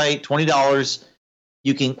website, $20.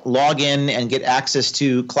 You can log in and get access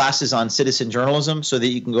to classes on citizen journalism so that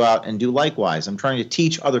you can go out and do likewise. I'm trying to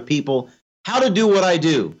teach other people how to do what I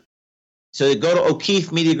do. So go to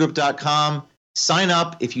O'KeefeMediaGroup.com, sign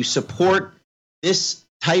up. If you support this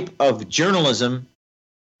type of journalism,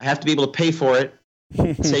 I have to be able to pay for it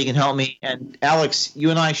so you can help me. And Alex, you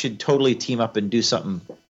and I should totally team up and do something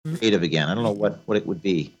creative again. I don't know what it would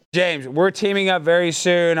be. James, we're teaming up very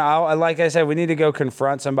soon. Like I said, we need to go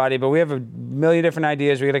confront somebody, but we have a million different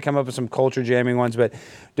ideas. We got to come up with some culture jamming ones. But,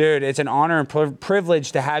 dude, it's an honor and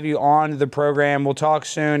privilege to have you on the program. We'll talk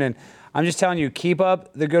soon. And I'm just telling you, keep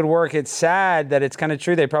up the good work. It's sad that it's kind of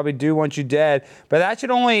true. They probably do want you dead. But that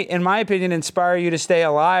should only, in my opinion, inspire you to stay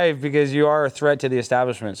alive, because you are a threat to the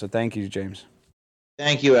establishment. So thank you, James.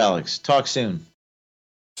 Thank you, Alex. Talk soon.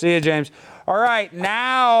 See you, James. All right,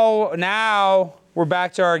 now we're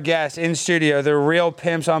back to our guest in studio, the real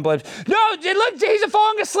pimps on blimps. No, look, he's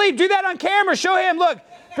falling asleep. Do that on camera. Show him. Look,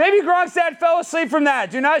 baby Gronk's dad fell asleep from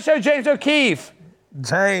that. Do not show James O'Keefe.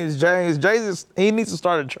 James, he needs to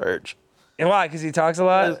start a church. And why? Because he talks a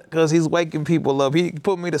lot? Because he's waking people up. He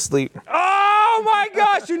put me to sleep. Oh my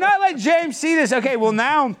gosh, do not let James see this. Okay, well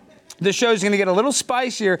now the show's gonna get a little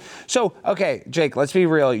spicier. So, okay, Jake, let's be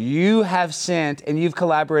real. You have sent and you've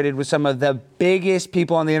collaborated with some of the biggest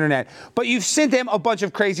people on the internet, but you've sent them a bunch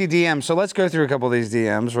of crazy DMs. So let's go through a couple of these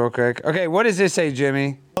DMs real quick. Okay, what does this say,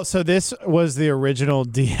 Jimmy? So this was the original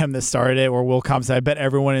DM that started it, where Will Combs said, I bet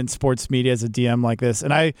everyone in sports media has a DM like this.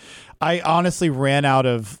 And I honestly ran out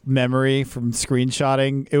of memory from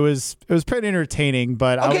screenshotting. It was pretty entertaining,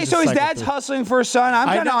 but okay, so his dad's hustling for a son. I'm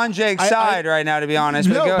kind of on Jake's side right now, to be honest.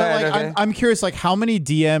 No, but go but ahead. like, Okay. I'm curious, like, how many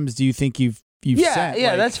DMs do you think you've sent? Yeah,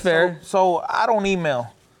 Like, that's fair. So I don't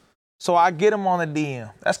email. So I get him on the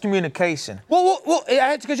DM. That's communication. Well, I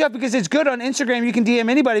had to cut you off because it's good on Instagram. You can DM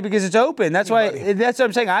anybody because it's open. That's why. That's what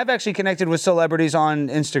I'm saying. I've actually connected with celebrities on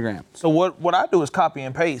Instagram. So what I do is copy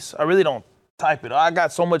and paste. I really don't type it. I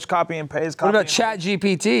got so much copy and paste. What about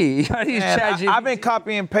ChatGPT? You gotta use ChatGPT. I've been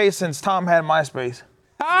copy and paste since Tom had MySpace.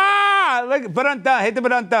 Look, ba-dun-dun, hit the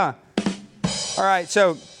ba-dun-dun. All right,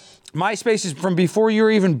 so MySpace is from before you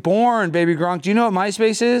were even born, baby Gronk. Do you know what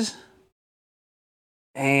MySpace is?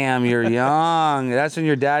 Damn, you're young. That's when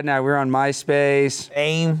your dad and I were on MySpace.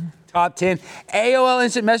 AIM. Top 10. AOL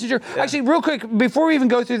Instant Messenger. Yeah. Actually, real quick, before we even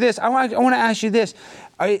go through this, I want to ask you this.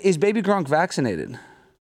 Is baby Gronk vaccinated?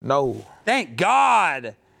 No. Thank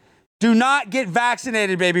God. Do not get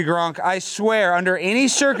vaccinated, baby Gronk. I swear, under any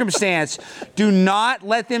circumstance, do not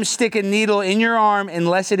let them stick a needle in your arm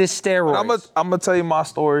unless it is steroids. I'm going to tell you my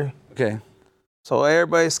story. Okay. So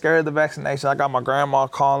everybody's scared of the vaccination. I got my grandma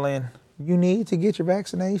calling. You need to get your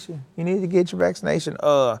vaccination. You need to get your vaccination.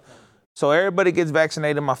 So everybody gets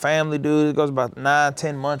vaccinated. My family, dude. It goes about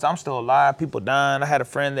 9-10 months. I'm still alive. People dying. I had a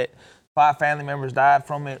friend that 5 family members died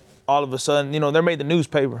from it. All of a sudden, they made the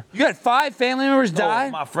newspaper. You had 5 family members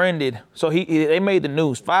die? My friend did. So they made the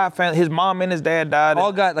news. 5 family. His mom and his dad died.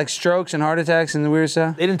 All got like strokes and heart attacks and the weird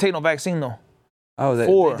stuff? They didn't take no vaccine though. Oh, they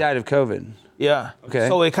died of COVID. Yeah. Okay.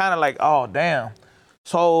 So it kind of like, oh damn.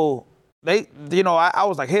 So they, I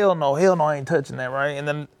was like, hell no, I ain't touching that, right? And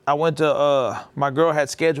then I went to, my girl had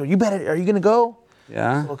scheduled, are you gonna go?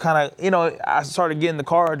 Yeah. So kind of, I started getting in the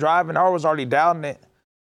car, driving. I was already doubting it.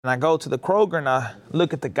 And I go to the Kroger and I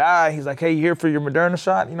look at the guy. He's like, hey, you here for your Moderna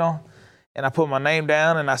shot, And I put my name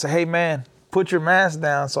down and I said, hey, man, put your mask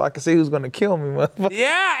down so I can see who's going to kill me.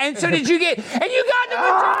 Yeah, and so did you get, and you got the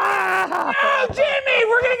Moderna. No, Jimmy,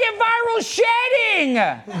 we're going to get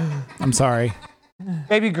viral shedding. I'm sorry.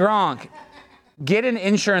 Baby Gronk, get an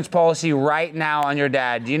insurance policy right now on your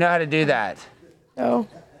dad. Do you know how to do that? No.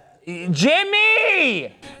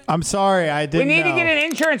 Jimmy! I'm sorry, I didn't We need know. to get an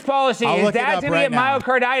insurance policy. I'll His look it dad's up going right to get now.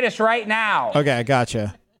 myocarditis right now. Okay, I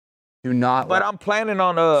gotcha. Do not. But I'm planning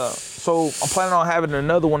on having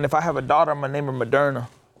another one. If I have a daughter, I'm going to name her Moderna.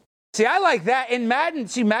 See, I like that. In Madden,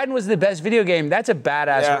 Madden was the best video game. That's a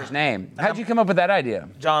badass first name. How'd you come up with that idea?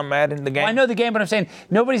 John Madden, the game. Well, I know the game, but I'm saying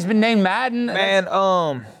nobody's been named Madden. Man,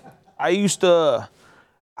 I used to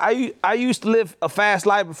live a fast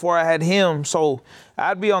life before I had him, so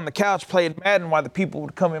I'd be on the couch playing Madden while the people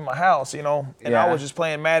would come in my house, and I was just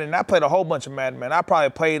playing Madden. I played a whole bunch of Madden, man. I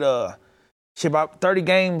probably played about 30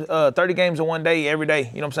 games in one day every day.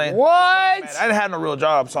 You know what I'm saying? What? I didn't have no real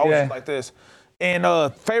job, so I was just like this. And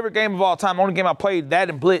favorite game of all time, the only game I played, that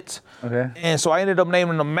and Blitz. Okay. And so I ended up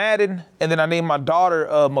naming them Madden, and then I named my daughter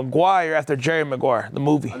Maguire after Jerry Maguire, the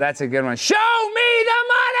movie. Oh, that's a good one. Show me the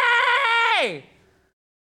money!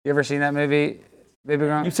 You ever seen that movie, Baby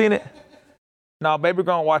Gronk? You seen it? No, Baby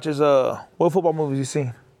Gronk watches, what football movies you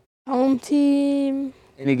seen? Home Team.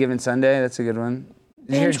 Any Given Sunday, that's a good one.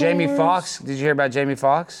 Did you hear Jamie Foxx? Did you hear about Jamie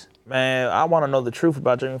Foxx? Man, I want to know the truth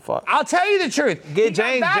about Jamie Foxx. I'll tell you the truth. He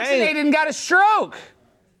got vaccinated and got a stroke.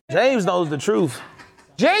 James knows the truth.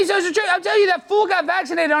 James knows the truth. I'm telling you, that fool got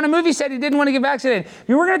vaccinated on a movie set. He didn't want to get vaccinated.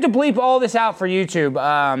 We're going to have to bleep all this out for YouTube.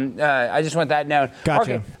 I just want that known.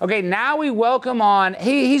 Gotcha. Okay, now we welcome on,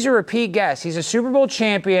 he's a repeat guest. He's a Super Bowl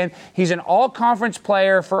champion. He's an all-conference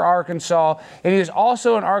player for Arkansas. And he was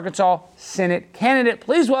also an Arkansas Senate candidate.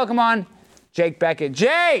 Please welcome on Jake Beckett.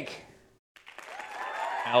 Jake!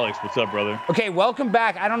 Alex, what's up, brother? Okay, welcome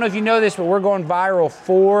back. I don't know if you know this, but we're going viral.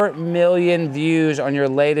 4 million views on your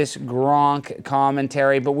latest Gronk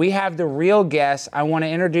commentary. But we have the real guest. I want to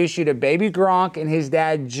introduce you to baby Gronk and his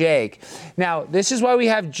dad, Jake. Now, this is why we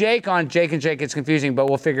have Jake on. Jake and Jake, it's confusing, but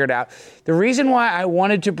we'll figure it out. The reason why I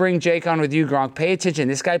wanted to bring Jake on with you, Gronk, pay attention.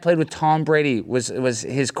 This guy played with Tom Brady, was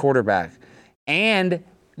his quarterback. And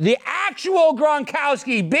the actual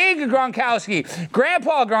Gronkowski, big Gronkowski,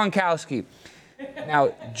 Grandpa Gronkowski.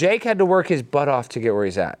 Now, Jake had to work his butt off to get where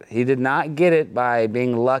he's at. He did not get it by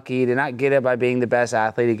being lucky. He did not get it by being the best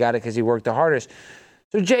athlete. He got it because he worked the hardest.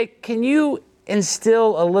 So, Jake, can you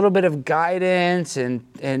instill a little bit of guidance and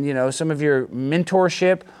some of your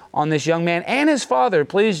mentorship on this young man and his father?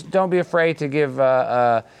 Please don't be afraid to give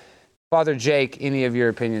Father Jake any of your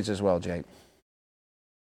opinions as well, Jake.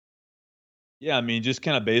 Yeah, I mean, just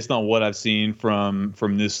kind of based on what I've seen from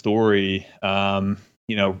this story,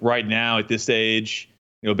 right now at this age,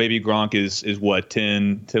 baby Gronk is what,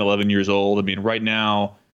 10, 11 years old. I mean, right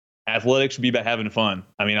now, athletics should be about having fun.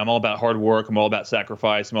 I mean, I'm all about hard work. I'm all about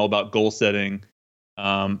sacrifice. I'm all about goal setting.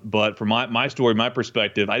 But from my story, my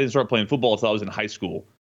perspective, I didn't start playing football until I was in high school.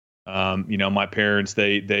 My parents,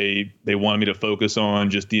 they wanted me to focus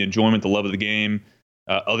on just the enjoyment, the love of the game,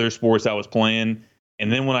 other sports I was playing.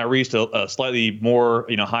 And then when I reached a slightly more,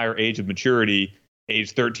 higher age of maturity,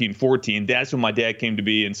 age 13, 14, that's when my dad came to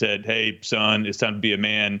me and said, "Hey, son, it's time to be a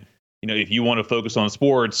man. If you want to focus on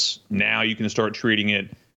sports, now you can start treating it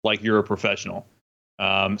like you're a professional."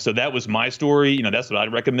 So that was my story. That's what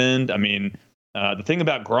I'd recommend. I mean, the thing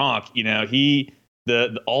about Gronk,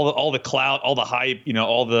 all the clout, all the hype,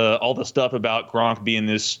 all the stuff about Gronk being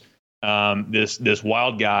this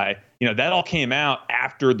wild guy, that all came out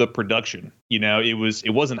after the production.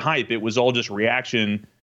 It wasn't hype. It was all just reaction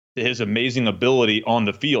to his amazing ability on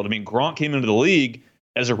the field. I mean, Gronk came into the league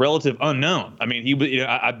as a relative unknown. I mean,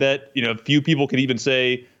 I bet, few people could even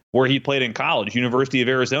say where he played in college, University of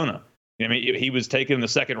Arizona. I mean, he was taken in the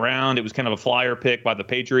second round. It was kind of a flyer pick by the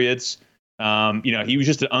Patriots. He was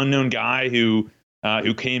just an unknown guy who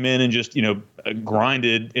came in and just,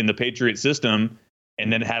 grinded in the Patriot system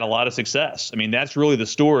and then had a lot of success. I mean, that's really the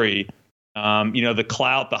story. The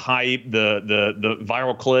clout, the hype, the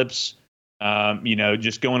viral clips,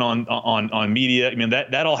 just going on media. I mean,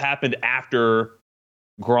 that all happened after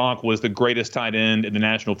Gronk was the greatest tight end in the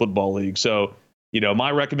National Football League. So,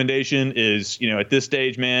 my recommendation is, at this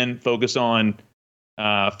stage, man, focus on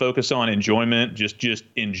enjoyment. Just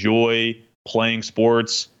enjoy playing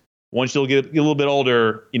sports. Once you'll get a little bit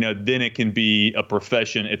older, then it can be a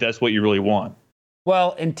profession if that's what you really want.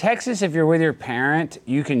 Well, in Texas, if you're with your parent,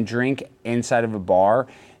 you can drink inside of a bar.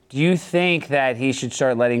 Do you think that he should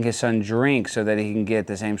start letting his son drink so that he can get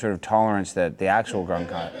the same sort of tolerance that the actual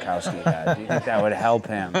Gronkowski had? Do you think that would help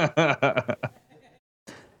him?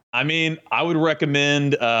 I mean, I would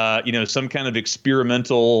recommend, some kind of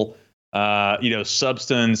experimental,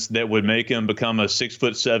 substance that would make him become a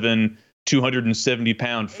 6'7",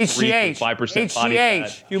 270-pound freak with 5% body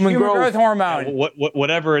fat. Human growth hormone.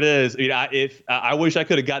 Whatever it is. I wish I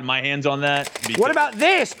could have gotten my hands on that. What about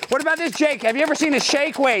this? What about this, Jake? Have you ever seen a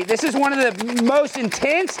shake weight? This is one of the most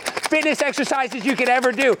intense fitness exercises you could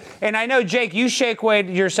ever do. And I know, Jake, you shake weight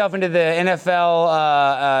yourself into the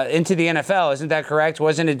NFL. Isn't that correct?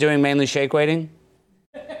 Wasn't it doing mainly shake weighting?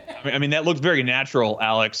 I mean, that looked very natural,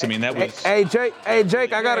 Alex. I mean, that was. Hey, Jake. I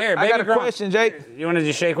got a question, Jake. You want to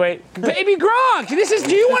do shake weight? Baby Gronk, do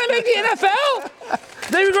you want to make the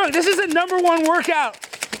NFL? Baby Gronk, this is the #1 workout.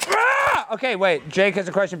 Okay, wait. Jake has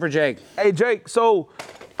a question for Jake. Hey, Jake. So,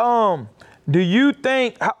 do you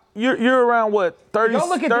think you're around what 30? Y'all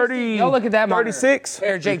look at that. 36.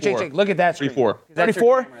 Here, Jake. Look at that screen. 34.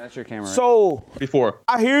 34. That's your camera. So 34.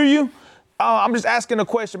 I hear you. I'm just asking a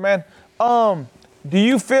question, man. Do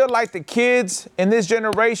you feel like the kids in this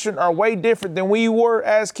generation are way different than we were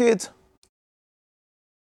as kids?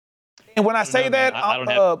 And when I say that,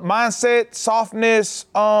 mindset, softness,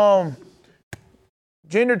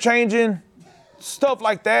 gender changing, stuff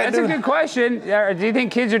like that. That's a good question. Do you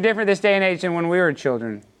think kids are different this day and age than when we were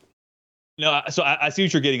children? No, so I see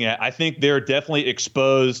what you're getting at. I think they're definitely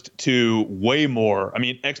exposed to way more,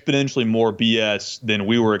 exponentially more BS than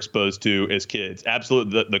we were exposed to as kids.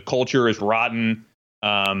 Absolutely. The culture is rotten.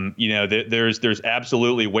 There's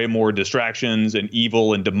absolutely way more distractions and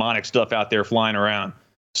evil and demonic stuff out there flying around.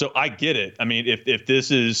 So I get it. I mean, if this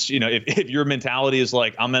is, if your mentality is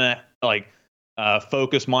like, I'm going to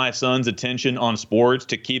focus my son's attention on sports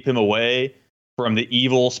to keep him away from the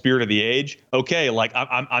evil spirit of the age. Okay.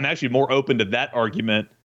 I'm actually more open to that argument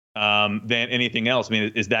than anything else. I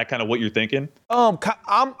mean, is that kind of what you're thinking? I'm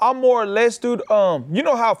more or less, dude. You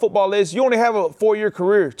know how football is. You only have a 4-year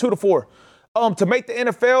career, 2 to 4. To make the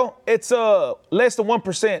NFL, it's less than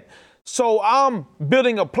 1%. So I'm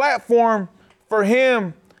building a platform for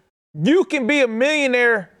him. You can be a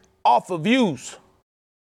millionaire off of views.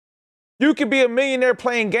 You could be a millionaire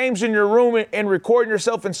playing games in your room and recording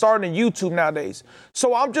yourself and starting a YouTube nowadays.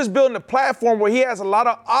 So I'm just building a platform where he has a lot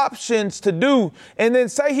of options to do. And then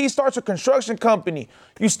say he starts a construction company.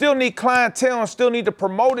 You still need clientele and still need to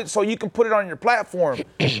promote it so you can put it on your platform.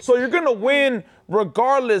 So you're going to win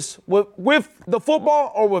regardless with the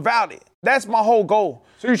football or without it. That's my whole goal.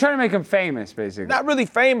 So you're trying to make him famous, basically. Not really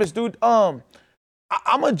famous, dude.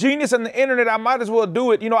 I'm a genius on the internet. I might as well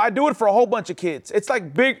do it. You know, I do it for a whole bunch of kids. It's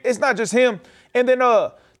like big. It's not just him. And then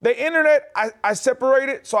the internet, I separate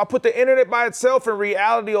it. So I put the internet by itself and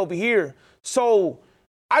reality over here. So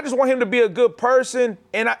I just want him to be a good person.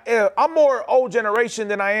 And I'm more old generation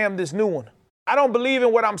than I am this new one. I don't believe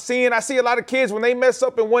in what I'm seeing. I see a lot of kids, when they mess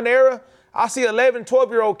up in one era, I see 11,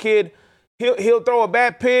 12-year-old kid, he'll throw a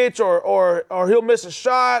bad pitch or he'll miss a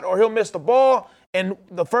shot or he'll miss the ball. And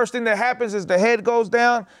the first thing that happens is the head goes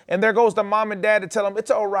down, and there goes the mom and dad to tell him,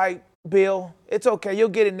 it's all right, Bill. It's okay. You'll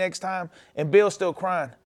get it next time. And Bill's still crying.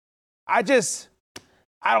 I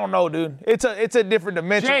don't know, dude. It's a different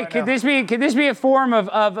dimension. Jake, right now. could this be a form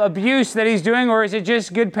of abuse that he's doing, or is it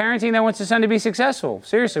just good parenting that wants his son to be successful?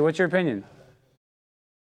 Seriously, what's your opinion?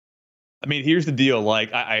 I mean, here's the deal.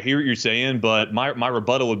 Like, I hear what you're saying, but my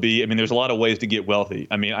rebuttal would be, I mean, there's a lot of ways to get wealthy.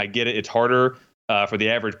 I mean, I get it. It's harder for the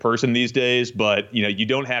average person these days, but you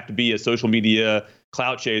don't have to be a social media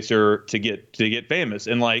clout chaser to get famous.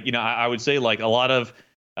 And like, I would say like a lot of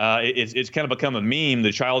it's kind of become a meme,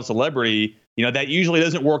 the child celebrity, that usually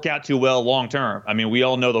doesn't work out too well long term. I mean, we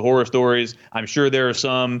all know the horror stories. I'm sure there are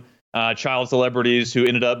some child celebrities who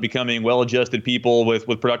ended up becoming well-adjusted people with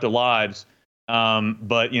productive lives.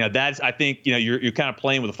 But that's, I think, you're kind of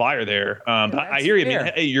playing with fire there. I hear you. I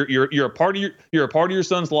mean, hey, you're a part of your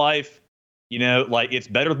son's life. Like, it's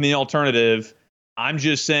better than the alternative. I'm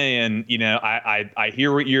just saying, I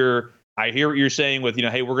hear what you're saying with,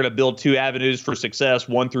 hey, we're going to build two avenues for success,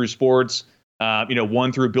 one through sports,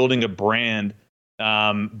 one through building a brand.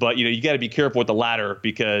 But you got to be careful with the latter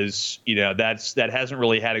because, that hasn't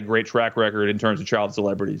really had a great track record in terms of child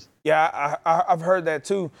celebrities. Yeah, I've heard that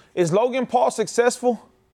too. Is Logan Paul successful?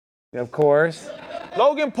 Of course.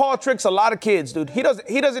 Logan Paul tricks a lot of kids, dude. He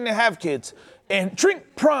doesn't even have kids. And drink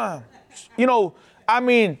prime.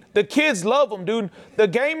 The kids love him, dude. The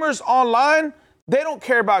gamers online, they don't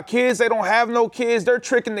care about kids. They don't have no kids. They're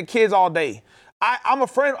tricking the kids all day. I'm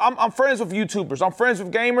friends with YouTubers. I'm friends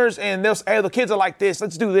with gamers, and they'll say, hey, the kids are like this.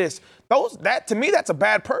 Let's do this. To me, that's a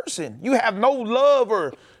bad person. You have no love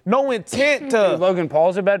or no intent to. Logan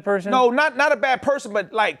Paul's a bad person? No, not a bad person,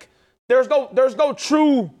 but like, there's no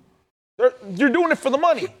true. You're doing it for the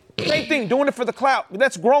money. Same thing, doing it for the clout.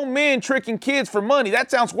 That's grown men tricking kids for money.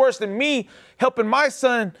 That sounds worse than me helping my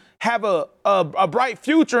son have a bright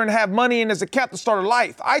future and have money in his account to start a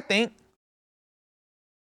life, I think.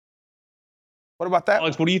 What about that?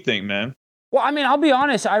 Alex, what do you think, man? Well, I mean, I'll be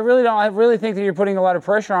honest. I really think that you're putting a lot of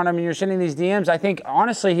pressure on him and you're sending these DMs. I think,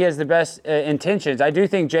 honestly, he has the best intentions. I do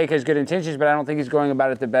think Jake has good intentions, but I don't think he's going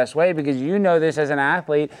about it the best way because this as an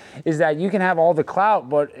athlete is that you can have all the clout,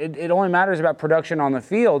 but it only matters about production on the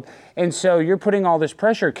field. And so you're putting all this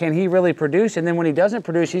pressure. Can he really produce? And then when he doesn't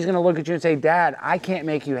produce, he's going to look at you and say, Dad, I can't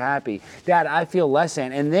make you happy. Dad, I feel less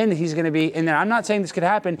than. And then he's going to be, and then I'm not saying this could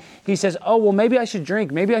happen. He says, oh, well, maybe I should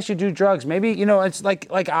drink. Maybe I should do drugs. Maybe, it's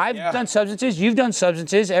like I've done substances. You've done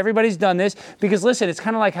substances. Everybody's done this. Because listen, it's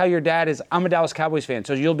kind of like how your dad is, I'm a Dallas Cowboys fan,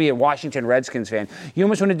 so you'll be a Washington Redskins fan. You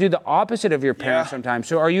almost want to do the opposite of your parents sometimes.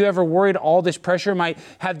 So are you ever worried all this pressure might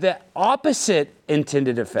have the opposite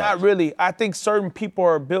intended effect? Not really. I think certain people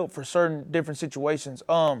are built for certain different situations.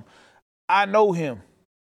 I know him,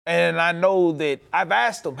 and I know that I've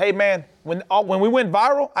asked him, hey, man, when we went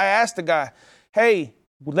viral, I asked the guy, hey,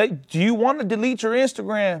 do you want to delete your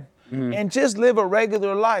Instagram and just live a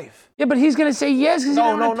regular life? Yeah, but he's going to say yes because he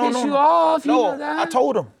doesn't want to piss you off. You know that? I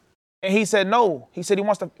told him. And he said no. He said he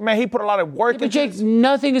wants to, man, he put a lot of work into it. But Jake,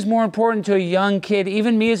 nothing is more important to a young kid,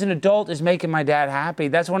 even me as an adult, is making my dad happy.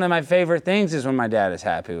 That's one of my favorite things is when my dad is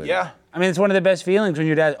happy with me. I mean, it's one of the best feelings when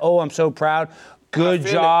your dad, I'm so proud. Good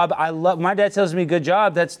job. I love, my dad tells me good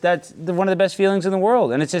job. That's one of the best feelings in the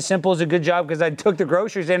world. And it's as simple as a good job because I took the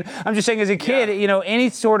groceries in. I'm just saying as a kid, any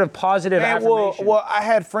sort of positive affirmation. Well, I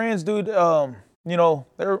had friends, dude,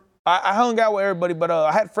 I hung out with everybody, but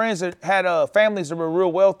I had friends that had families that were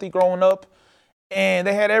real wealthy growing up, and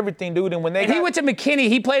they had everything, dude. And he went to McKinney.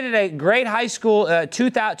 He played at a great high school,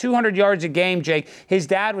 200 yards a game, Jake. His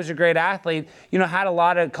dad was a great athlete, had a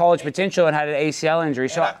lot of college potential and had an ACL injury.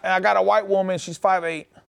 So and I got a white woman. She's 5'8".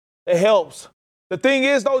 It helps. The thing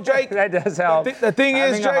is, though, Jake. That does help. The thing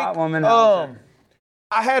is, Jake, a hot woman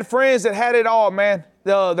I had friends that had it all, man.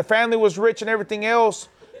 The family was rich and everything else.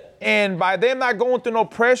 And by them not going through no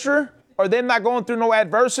pressure, or them not going through no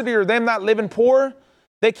adversity or them not living poor,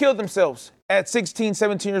 they kill themselves at 16,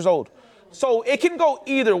 17 years old. So it can go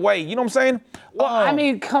either way. You know what I'm saying? Well, I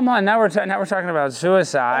mean, come on. Now we're talking about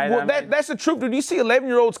suicide. Well, that's the truth, dude. You see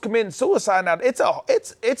 11-year-olds committing suicide now.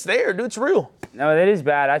 It's there, dude. It's real. No, that is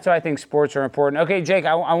bad. That's why I think sports are important. Okay, Jake,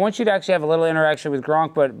 I want you to actually have a little interaction with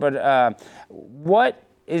Gronk, but what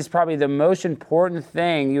is probably the most important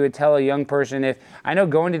thing you would tell a young person if, I know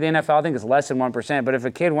going to the NFL, I think it's less than 1%, but if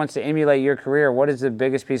a kid wants to emulate your career, what is the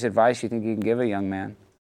biggest piece of advice you think you can give a young man?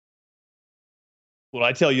 What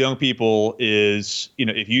I tell young people is,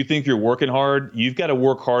 if you think you're working hard, you've got to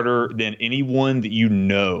work harder than anyone that you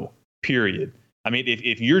know, period. I mean,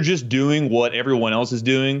 if you're just doing what everyone else is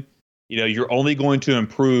doing, you're only going to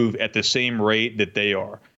improve at the same rate that they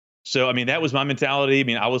are. So, I mean, that was my mentality. I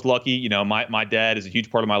mean, I was lucky. My dad is a huge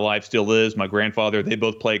part of my life, still is. My grandfather, they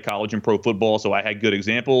both played college and pro football, so I had good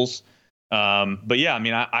examples. But yeah, I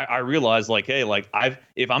mean, I realized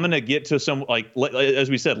if I'm going to get to some, as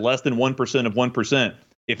we said, less than 1% of 1%,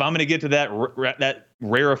 if I'm going to get to that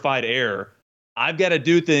rarefied air, I've got to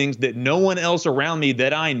do things that no one else around me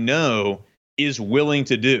that I know is willing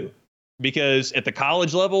to do. Because at the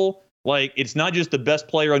college level, it's not just the best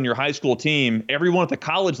player on your high school team. Everyone at the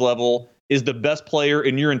college level is the best player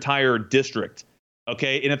in your entire district.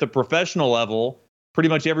 Okay. And at the professional level, pretty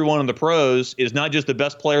much everyone in the pros is not just the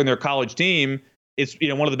best player in their college team. It's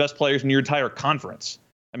one of the best players in your entire conference.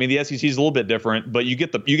 I mean, the SEC is a little bit different, but you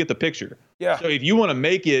get the picture. Yeah. So if you want to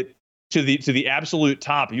make it to the absolute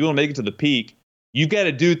top, if you want to make it to the peak, you've got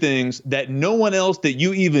to do things that no one else that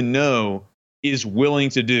you even know is willing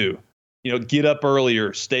to do. Get up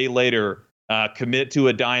earlier, stay later, commit to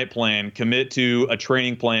a diet plan, commit to a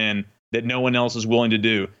training plan that no one else is willing to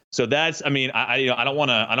do. So that's, I mean, I don't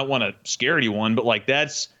want to scare anyone, but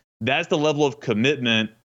that's the level of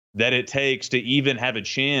commitment that it takes to even have a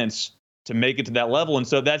chance to make it to that level. And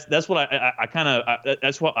so that's what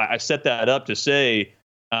that's what I set that up to say.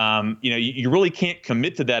 You really can't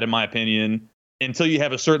commit to that, in my opinion, until you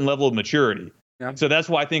have a certain level of maturity. Yeah. So that's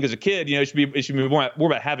why I think as a kid, it should be more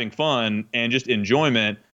about having fun and just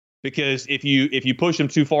enjoyment. Because if you push them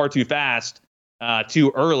too far, too fast,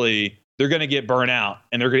 too early, they're going to get burnt out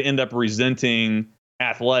and they're going to end up resenting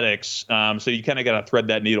athletics. So you kind of got to thread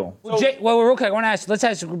that needle. Well, okay. Let's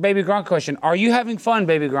ask Baby Gronk a question. Are you having fun,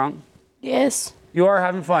 Baby Gronk? Yes. You are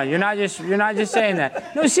having fun. You're not just saying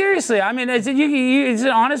that. No, seriously. I mean, it's an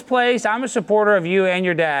honest place. I'm a supporter of you and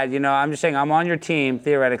your dad. I'm just saying I'm on your team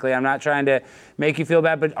theoretically. I'm not trying to make you feel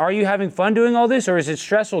bad. But are you having fun doing all this, or is it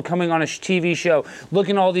stressful coming on a TV show,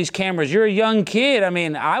 looking at all these cameras? You're a young kid. I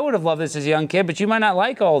mean, I would have loved this as a young kid, but you might not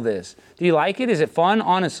like all this. Do you like it? Is it fun?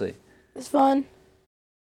 Honestly. It's fun.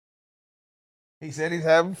 He said he's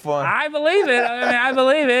having fun. I believe it. I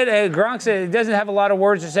believe it. Gronk said he doesn't have a lot of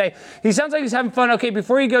words to say. He sounds like he's having fun. Okay,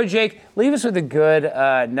 before you go, Jake, leave us with a good,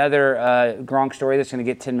 another Gronk story that's going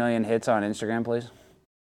to get 10 million hits on Instagram, please.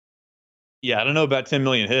 Yeah, I don't know about 10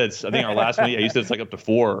 million hits. I think our last one, you said it's up to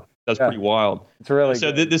 4. That's pretty wild. It's really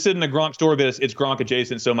so good. This isn't a Gronk story, but it's Gronk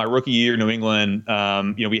adjacent. So my rookie year in New England,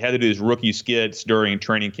 we had to do these rookie skits during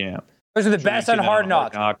training camp. Those are the best on Hard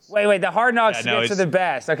Knocks. Wait, the Hard Knocks skits are the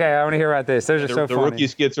best. Okay, I want to hear about this. Those are so funny. The rookie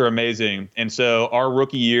skits are amazing. And so our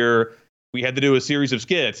rookie year, we had to do a series of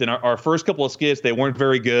skits. And our first couple of skits, they weren't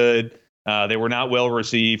very good. They were not well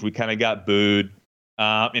received. We kind of got booed.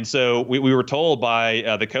 And so we were told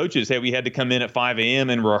by the coaches, hey, we had to come in at 5 a.m.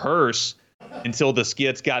 and rehearse until the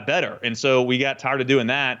skits got better. And so we got tired of doing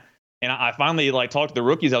that. And I finally talked to the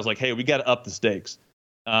rookies. I was like, hey, we got to up the stakes.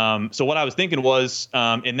 So what I was thinking was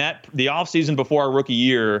the off season before our rookie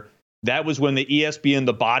year, that was when the ESPN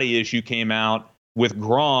The Body issue came out with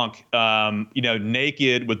Gronk,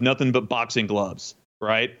 naked with nothing but boxing gloves.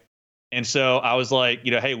 Right. And so I was like,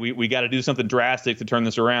 hey, we got to do something drastic to turn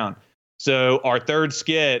this around. So our third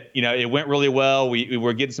skit, it went really well. We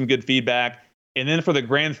were getting some good feedback. And then for the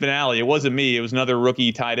grand finale, it wasn't me. It was another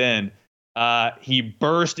rookie tight end. He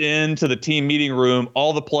burst into the team meeting room,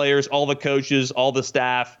 all the players, all the coaches, all the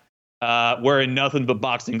staff, wearing nothing but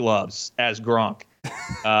boxing gloves as Gronk.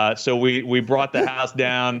 So we brought the house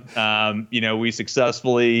down. We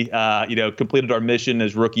successfully, completed our mission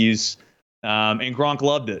as rookies. And Gronk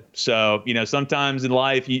loved it. So, sometimes in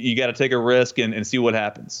life you got to take a risk and see what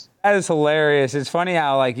happens. That is hilarious. It's funny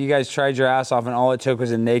how you guys tried your ass off and all it took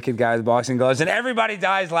was a naked guy with boxing gloves and everybody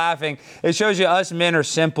dies laughing. It shows you us men are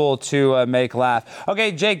simple to make laugh.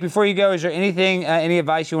 Okay, Jake, before you go, is there anything, any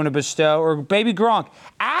advice you want to bestow? Or Baby Gronk,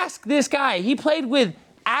 ask this guy. He played with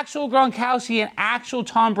actual Gronkowski and actual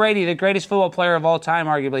Tom Brady, the greatest football player of all time,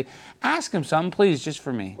 arguably. Ask him something, please, just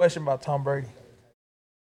for me. Question about Tom Brady.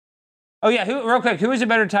 Oh, yeah, real quick, who is a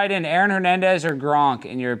better tight end, Aaron Hernandez or Gronk,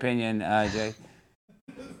 in your opinion, Jake?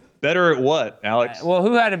 Better at what, Alex? Well,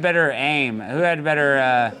 who had a better aim? Who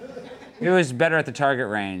was better at the target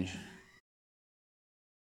range?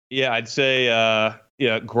 Yeah, I'd say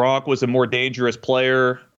Gronk was a more dangerous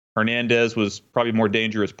player. Hernandez was probably a more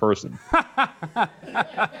dangerous person.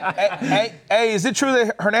 Hey, is it true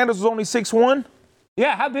that Hernandez was only 6'1"?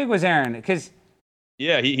 Yeah, how big was Aaron?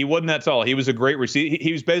 Yeah, he wasn't that tall. He was a great receiver.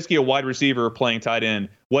 He was basically a wide receiver playing tight end.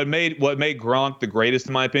 What made Gronk the greatest,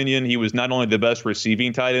 in my opinion, he was not only the best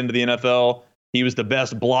receiving tight end of the NFL, he was the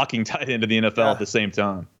best blocking tight end of the NFL at the same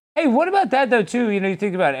time. Hey, what about that, though, too? You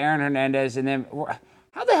think about Aaron Hernandez and then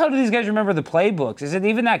how the hell do these guys remember the playbooks? Is it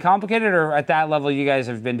even that complicated, or at that level you guys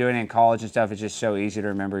have been doing it in college and stuff, it's just so easy to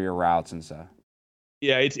remember your routes and stuff?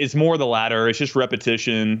 Yeah, it's more the latter. It's just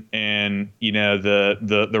repetition, and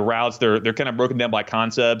the routes they're kind of broken down by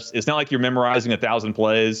concepts. It's not like you're memorizing 1,000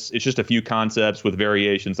 plays. It's just a few concepts with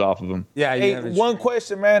variations off of them. Yeah. Hey, one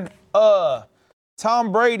question, man.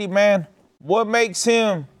 Tom Brady, man. What makes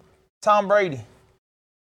him Tom Brady?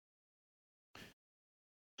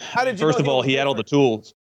 How did you First know of all, he had all the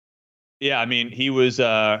tools. Yeah, I mean, he was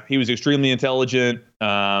extremely intelligent.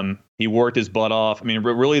 He worked his butt off. I mean,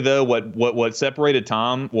 really though, what separated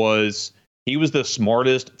Tom was he was the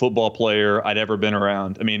smartest football player I'd ever been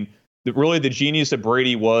around. I mean, really the genius of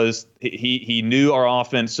Brady was he knew our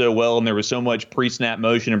offense so well, and there was so much pre-snap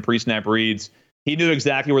motion and pre-snap reads. He knew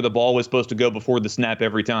exactly where the ball was supposed to go before the snap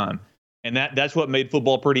every time, and that's what made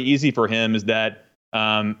football pretty easy for him. Is that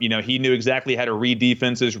he knew exactly how to read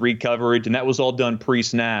defenses, read coverage, and that was all done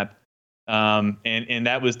pre-snap. And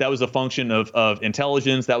that was a function of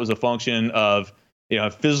intelligence. That was a function of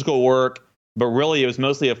physical work, but really it was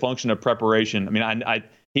mostly a function of preparation. I mean,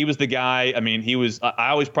 he was the guy. I mean, I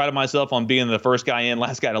always prided myself on being the first guy in,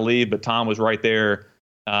 last guy to leave, but Tom was right there,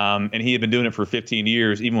 and he had been doing it for 15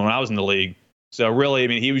 years, even when I was in the league. So really, I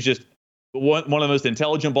mean, he was just one of the most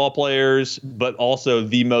intelligent ball players, but also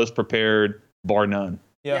the most prepared, bar none.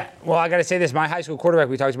 Yeah. Well, I got to say this. My high school quarterback,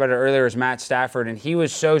 we talked about it earlier, is Matt Stafford, and he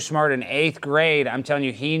was so smart in 8th grade. I'm telling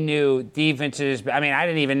you, he knew defenses. I mean, I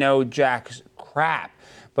didn't even know jack crap.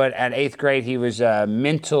 But at 8th grade, he was a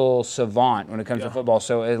mental savant when it comes to football.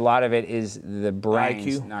 So a lot of it is the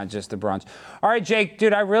brains, IQ. not just the bronze. All right, Jake,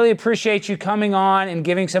 dude, I really appreciate you coming on and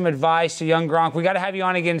giving some advice to young Gronk. We got to have you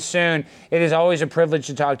on again soon. It is always a privilege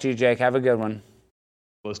to talk to you, Jake. Have a good one.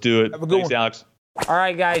 Let's do it. Thanks, Alex. All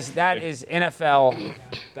right, guys, that is NFL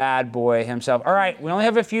bad boy himself. All right, we only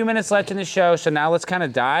have a few minutes left in the show, so now let's kind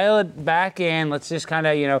of dial it back in. Let's just kind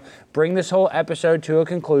of, bring this whole episode to a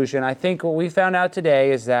conclusion. I think what we found out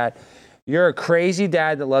today is that you're a crazy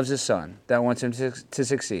dad that loves his son, that wants him to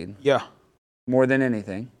succeed. Yeah. More than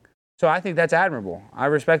anything. So I think that's admirable. I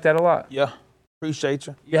respect that a lot. Yeah. Appreciate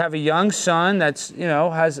you. You have a young son that's,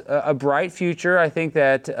 has a bright future. I think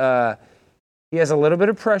that he has a little bit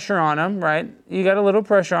of pressure on him, right? You got a little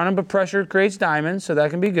pressure on him, but pressure creates diamonds, so that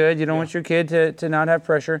can be good. You don't want your kid to not have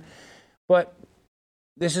pressure. But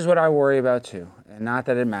this is what I worry about too, and not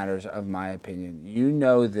that it matters, of my opinion. You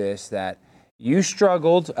know this, that you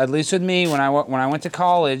struggled, at least with me, when I went to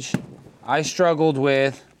college, I struggled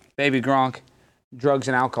with, baby Gronk, drugs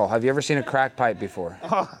and alcohol. Have you ever seen a crack pipe before?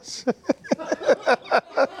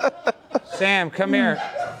 Sam, come here.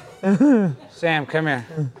 Sam, come here.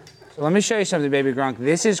 So let me show you something, baby Gronk.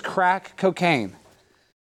 This is crack cocaine.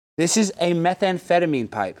 This is a methamphetamine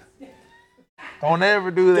pipe. Don't ever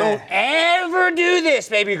do that. Don't ever do this,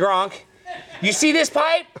 baby Gronk. You see this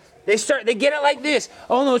pipe? They get it like this.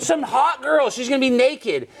 Oh no, it's some hot girl. She's gonna be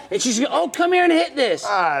naked, and she's gonna, come here and hit this.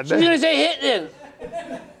 She's gonna say, hit this.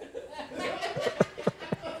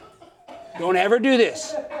 Don't ever do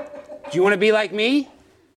this. Do you want to be like me?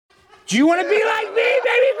 Do you want to be like me,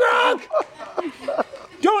 baby Gronk?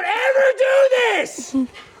 Don't ever do this!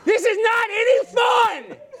 This is not any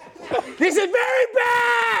fun! This is very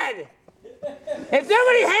bad! If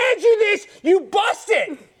somebody hands you this, you bust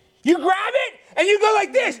it! You grab it, and you go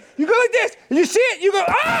like this. You go like this, and you see it, you go,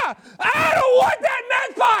 I don't want that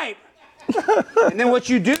meth pipe! And then what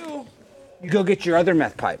you do, you go get your other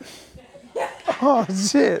meth pipe. Oh,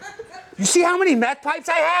 shit. You see how many meth pipes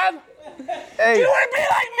I have? Hey. Do you want to be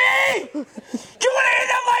like me? Do you want to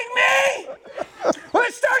end up like me?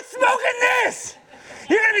 Let's start smoking this.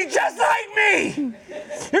 You're going to be just like me.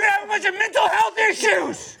 You're going to have a bunch of mental health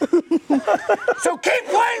issues. So keep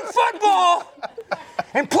playing football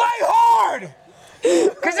and play hard.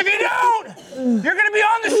 Because if you don't, you're going to be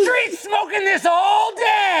on the streets smoking this all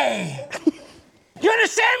day. You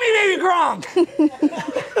understand me, baby Gronk?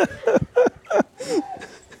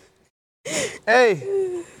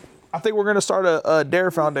 Hey, I think we're going to start a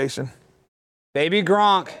DARE Foundation. Baby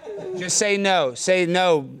Gronk, just say no. Say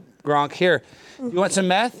no, Gronk. Here. You want some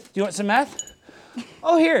meth? Do you want some meth?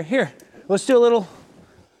 Oh, here. Let's do a little.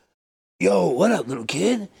 Yo, what up, little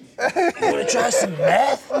kid? You want to try some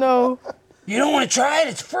meth? No. You don't want to try it?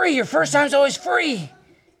 It's free. Your first time's always free.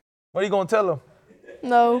 What are you gonna tell him?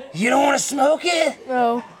 No. You don't want to smoke it?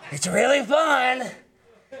 No. It's really fun.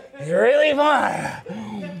 It's really fun.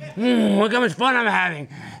 Look how much fun I'm having.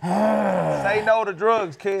 Say no to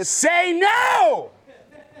drugs, kids. Say no!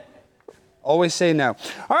 Always say no.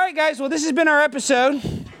 All right, guys. Well, this has been our episode.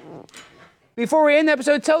 Before we end the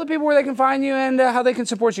episode, tell the people where they can find you and how they can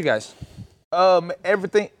support you guys.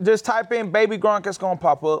 Everything. Just type in Baby Gronk. It's gonna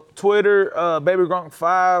pop up. Twitter, Baby Gronk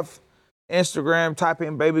 5. Instagram, type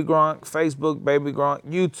in Baby Gronk. Facebook, Baby Gronk.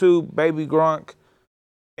 YouTube, Baby Gronk.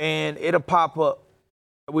 And it'll pop up.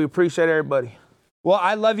 We appreciate everybody. Well,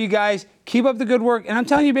 I love you guys. Keep up the good work. And I'm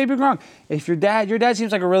telling you, Baby Gronk, if your dad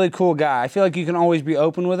seems like a really cool guy. I feel like you can always be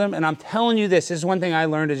open with him. And I'm telling you this is one thing I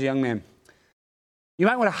learned as a young man. You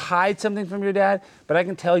might want to hide something from your dad, but I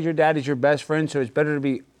can tell your dad is your best friend, so it's better to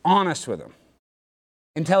be honest with him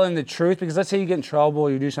and tell him the truth. Because let's say you get in trouble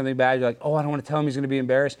or you do something bad, you're like, oh, I don't want to tell him, he's going to be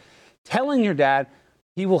embarrassed. Telling your dad,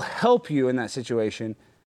 he will help you in that situation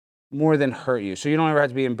more than hurt you. So you don't ever have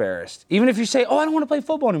to be embarrassed. Even if you say, oh, I don't want to play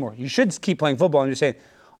football anymore. You should keep playing football. I'm just saying,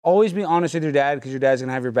 always be honest with your dad because your dad's going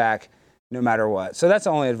to have your back no matter what. So that's the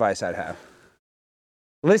only advice I'd have.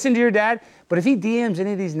 Listen to your dad, but if he DMs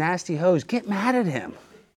any of these nasty hoes, get mad at him.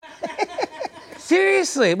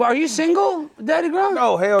 Seriously. Well, are you single, Daddy Gronk?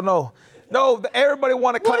 No, hell no. No, everybody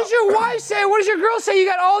want to come. What does your wife say? What does your girl say? You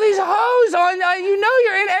got all these hoes on. You know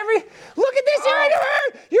you're in every. Look at this. You're in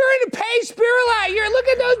her. You're in a Paige Spirulite. Look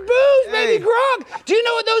at those boobs, Baby Gronk. Do you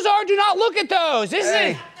know what those are? Do not look at those. This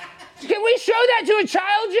is. Can we show that to a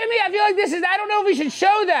child, Jimmy? I feel like this is. I don't know if we should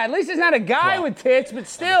show that. At least it's not a guy with tits, but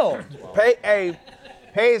still.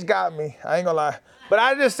 Paige got me. I ain't gonna lie. But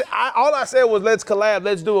all I said was let's collab.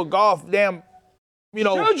 Let's do a golf damn. You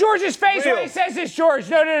know, show George's face when he says this, George.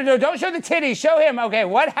 No. Don't show the titties. Show him. Okay,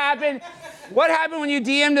 what happened? What happened when you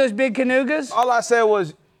DM'd those big canugas? All I said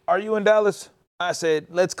was, are you in Dallas? I said,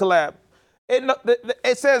 let's collab.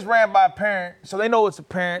 It says ran by a parent, so they know it's a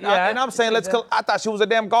parent. Yeah, and I'm saying, I thought she was a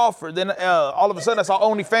damn golfer. Then all of a sudden I saw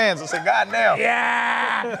OnlyFans. I said, God damn.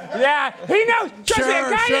 Yeah. He knows. Trust me, a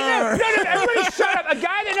guy that knows. No, everybody shut up. A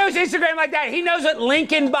guy that knows Instagram like that, he knows what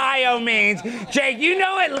link in bio means. Jake, you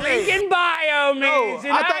know what link in bio means.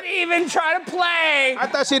 You're not even trying to play. I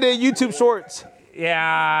thought she did YouTube Shorts.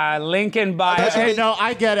 Yeah, link in bio. Okay, no,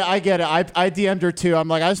 I get it. I DM'd her too. I'm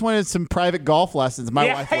like, I just wanted some private golf lessons.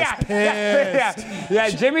 My wife was pissed. Yeah,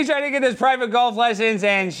 Jimmy tried to get those private golf lessons,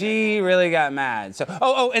 and she really got mad. So,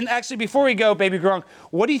 and actually, before we go, Baby Gronk,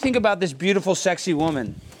 what do you think about this beautiful, sexy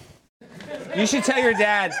woman? You should tell your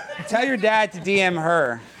dad to DM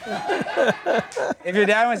her. If your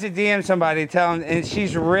dad wants to DM somebody, tell him. And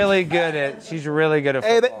she's really good at football.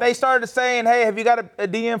 Hey, they started saying, hey, have you got a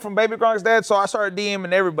DM from Baby Gronk's dad? So I started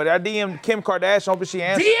DMing everybody. I DM'd Kim Kardashian, hoping she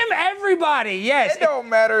answered. DM everybody, yes. It don't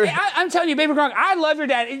matter. I'm telling you, Baby Gronk, I love your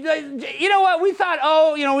dad. You know what? We thought,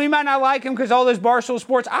 we might not like him because all those Barstool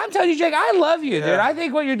Sports. I'm telling you, Jake, I love you, dude. I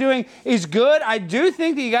think what you're doing is good. I do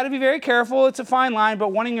think that you got to be very careful. It's a fine line,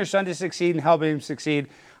 but wanting your son to succeed and helping him succeed,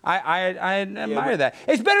 I admire that.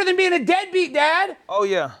 It's better than being a deadbeat dad. Oh,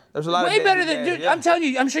 yeah. There's a lot of way better than, dude, I'm telling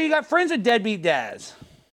you, I'm sure you got friends with deadbeat dads.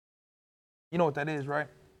 You know what that is, right?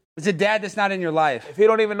 It's a dad that's not in your life. If you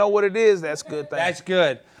don't even know what it is, that's a good thing. That's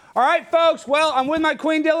good. All right, folks. Well, I'm with my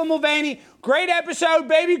queen, Dylan Mulvaney. Great episode,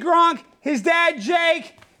 Baby Gronk, his dad,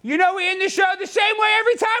 Jake. You know we end the show the same way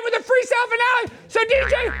every time with a freestyle finale. So,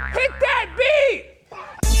 DJ, hit that beat.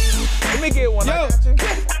 Let me get one. Yo.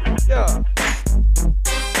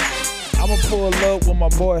 I'ma pull up with my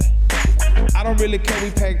boy. I don't really care,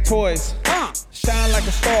 we pack toys. Shine like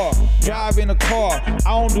a star, drive in a car. I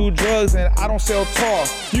don't do drugs and I don't sell tar.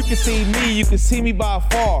 You can see me by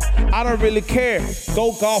far. I don't really care,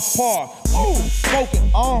 go golf par. Ooh, smoking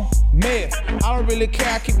on meth. I don't really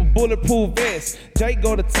care, I keep a bulletproof vest. Jake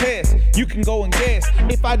go to test, you can go and guess.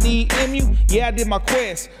 If I DM you, yeah, I did my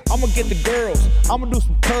quest. I'ma get the girls, I'ma do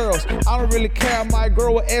some curls. I don't really care, my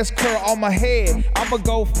girl with S-curl on my head. I'ma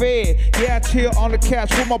go fed, yeah, I chill on the couch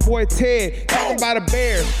with my boy Ted. Talking about a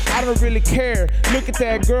bear, I don't really care. Look at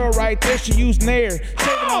that girl right there, she used Nair.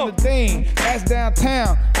 Shaking on the thing, that's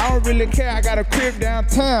downtown. I don't really care, I got a crib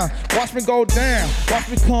downtown. Watch me go down, watch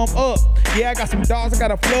me come up. Yeah, I got some dogs, I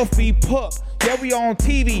got a fluffy pup. Yeah, Yeah, we on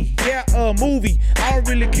TV. Yeah, movie. I don't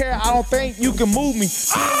really care. I don't think you can move me.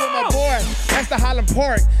 With my boy, that's the Highland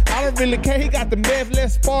Park. I don't really care. He got the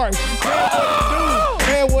Medless sparks.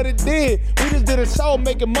 Man, what it did. We just did a show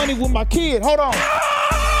making money with my kid. Hold on.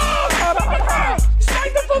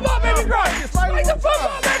 Spike the football, baby girl. Spike the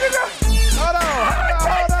football, baby girl. Hold on.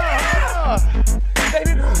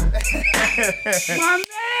 Baby girl. My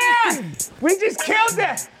man. We just killed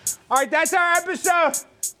it. All right, that's our episode.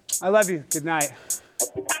 I love you. Good night.